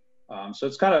 So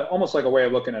it's kind of almost like a way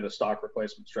of looking at a stock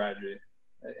replacement strategy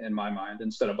in my mind.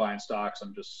 Instead of buying stocks,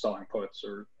 I'm just selling puts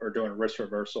or doing a risk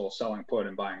reversal, selling put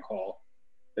and buying call.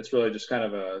 It's really just kind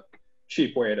of a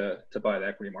cheap way to buy the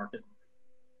equity market.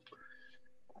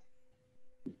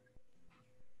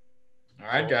 All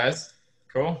right, guys.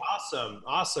 Cool.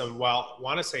 Awesome. Well,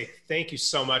 want to say thank you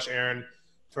so much, Aaron,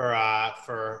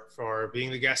 for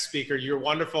being the guest speaker. You're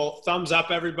wonderful. Thumbs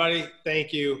up, everybody.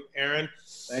 Thank you, Aaron.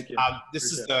 Thank you.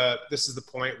 This is the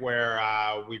point where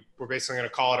we're basically going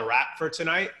to call it a wrap for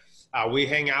tonight. We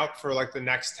hang out for like the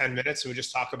next 10 minutes and we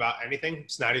just talk about anything.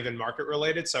 It's not even market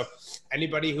related. So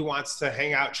anybody who wants to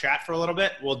hang out, chat for a little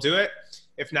bit, we'll do it.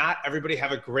 If not, everybody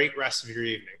have a great rest of your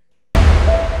evening.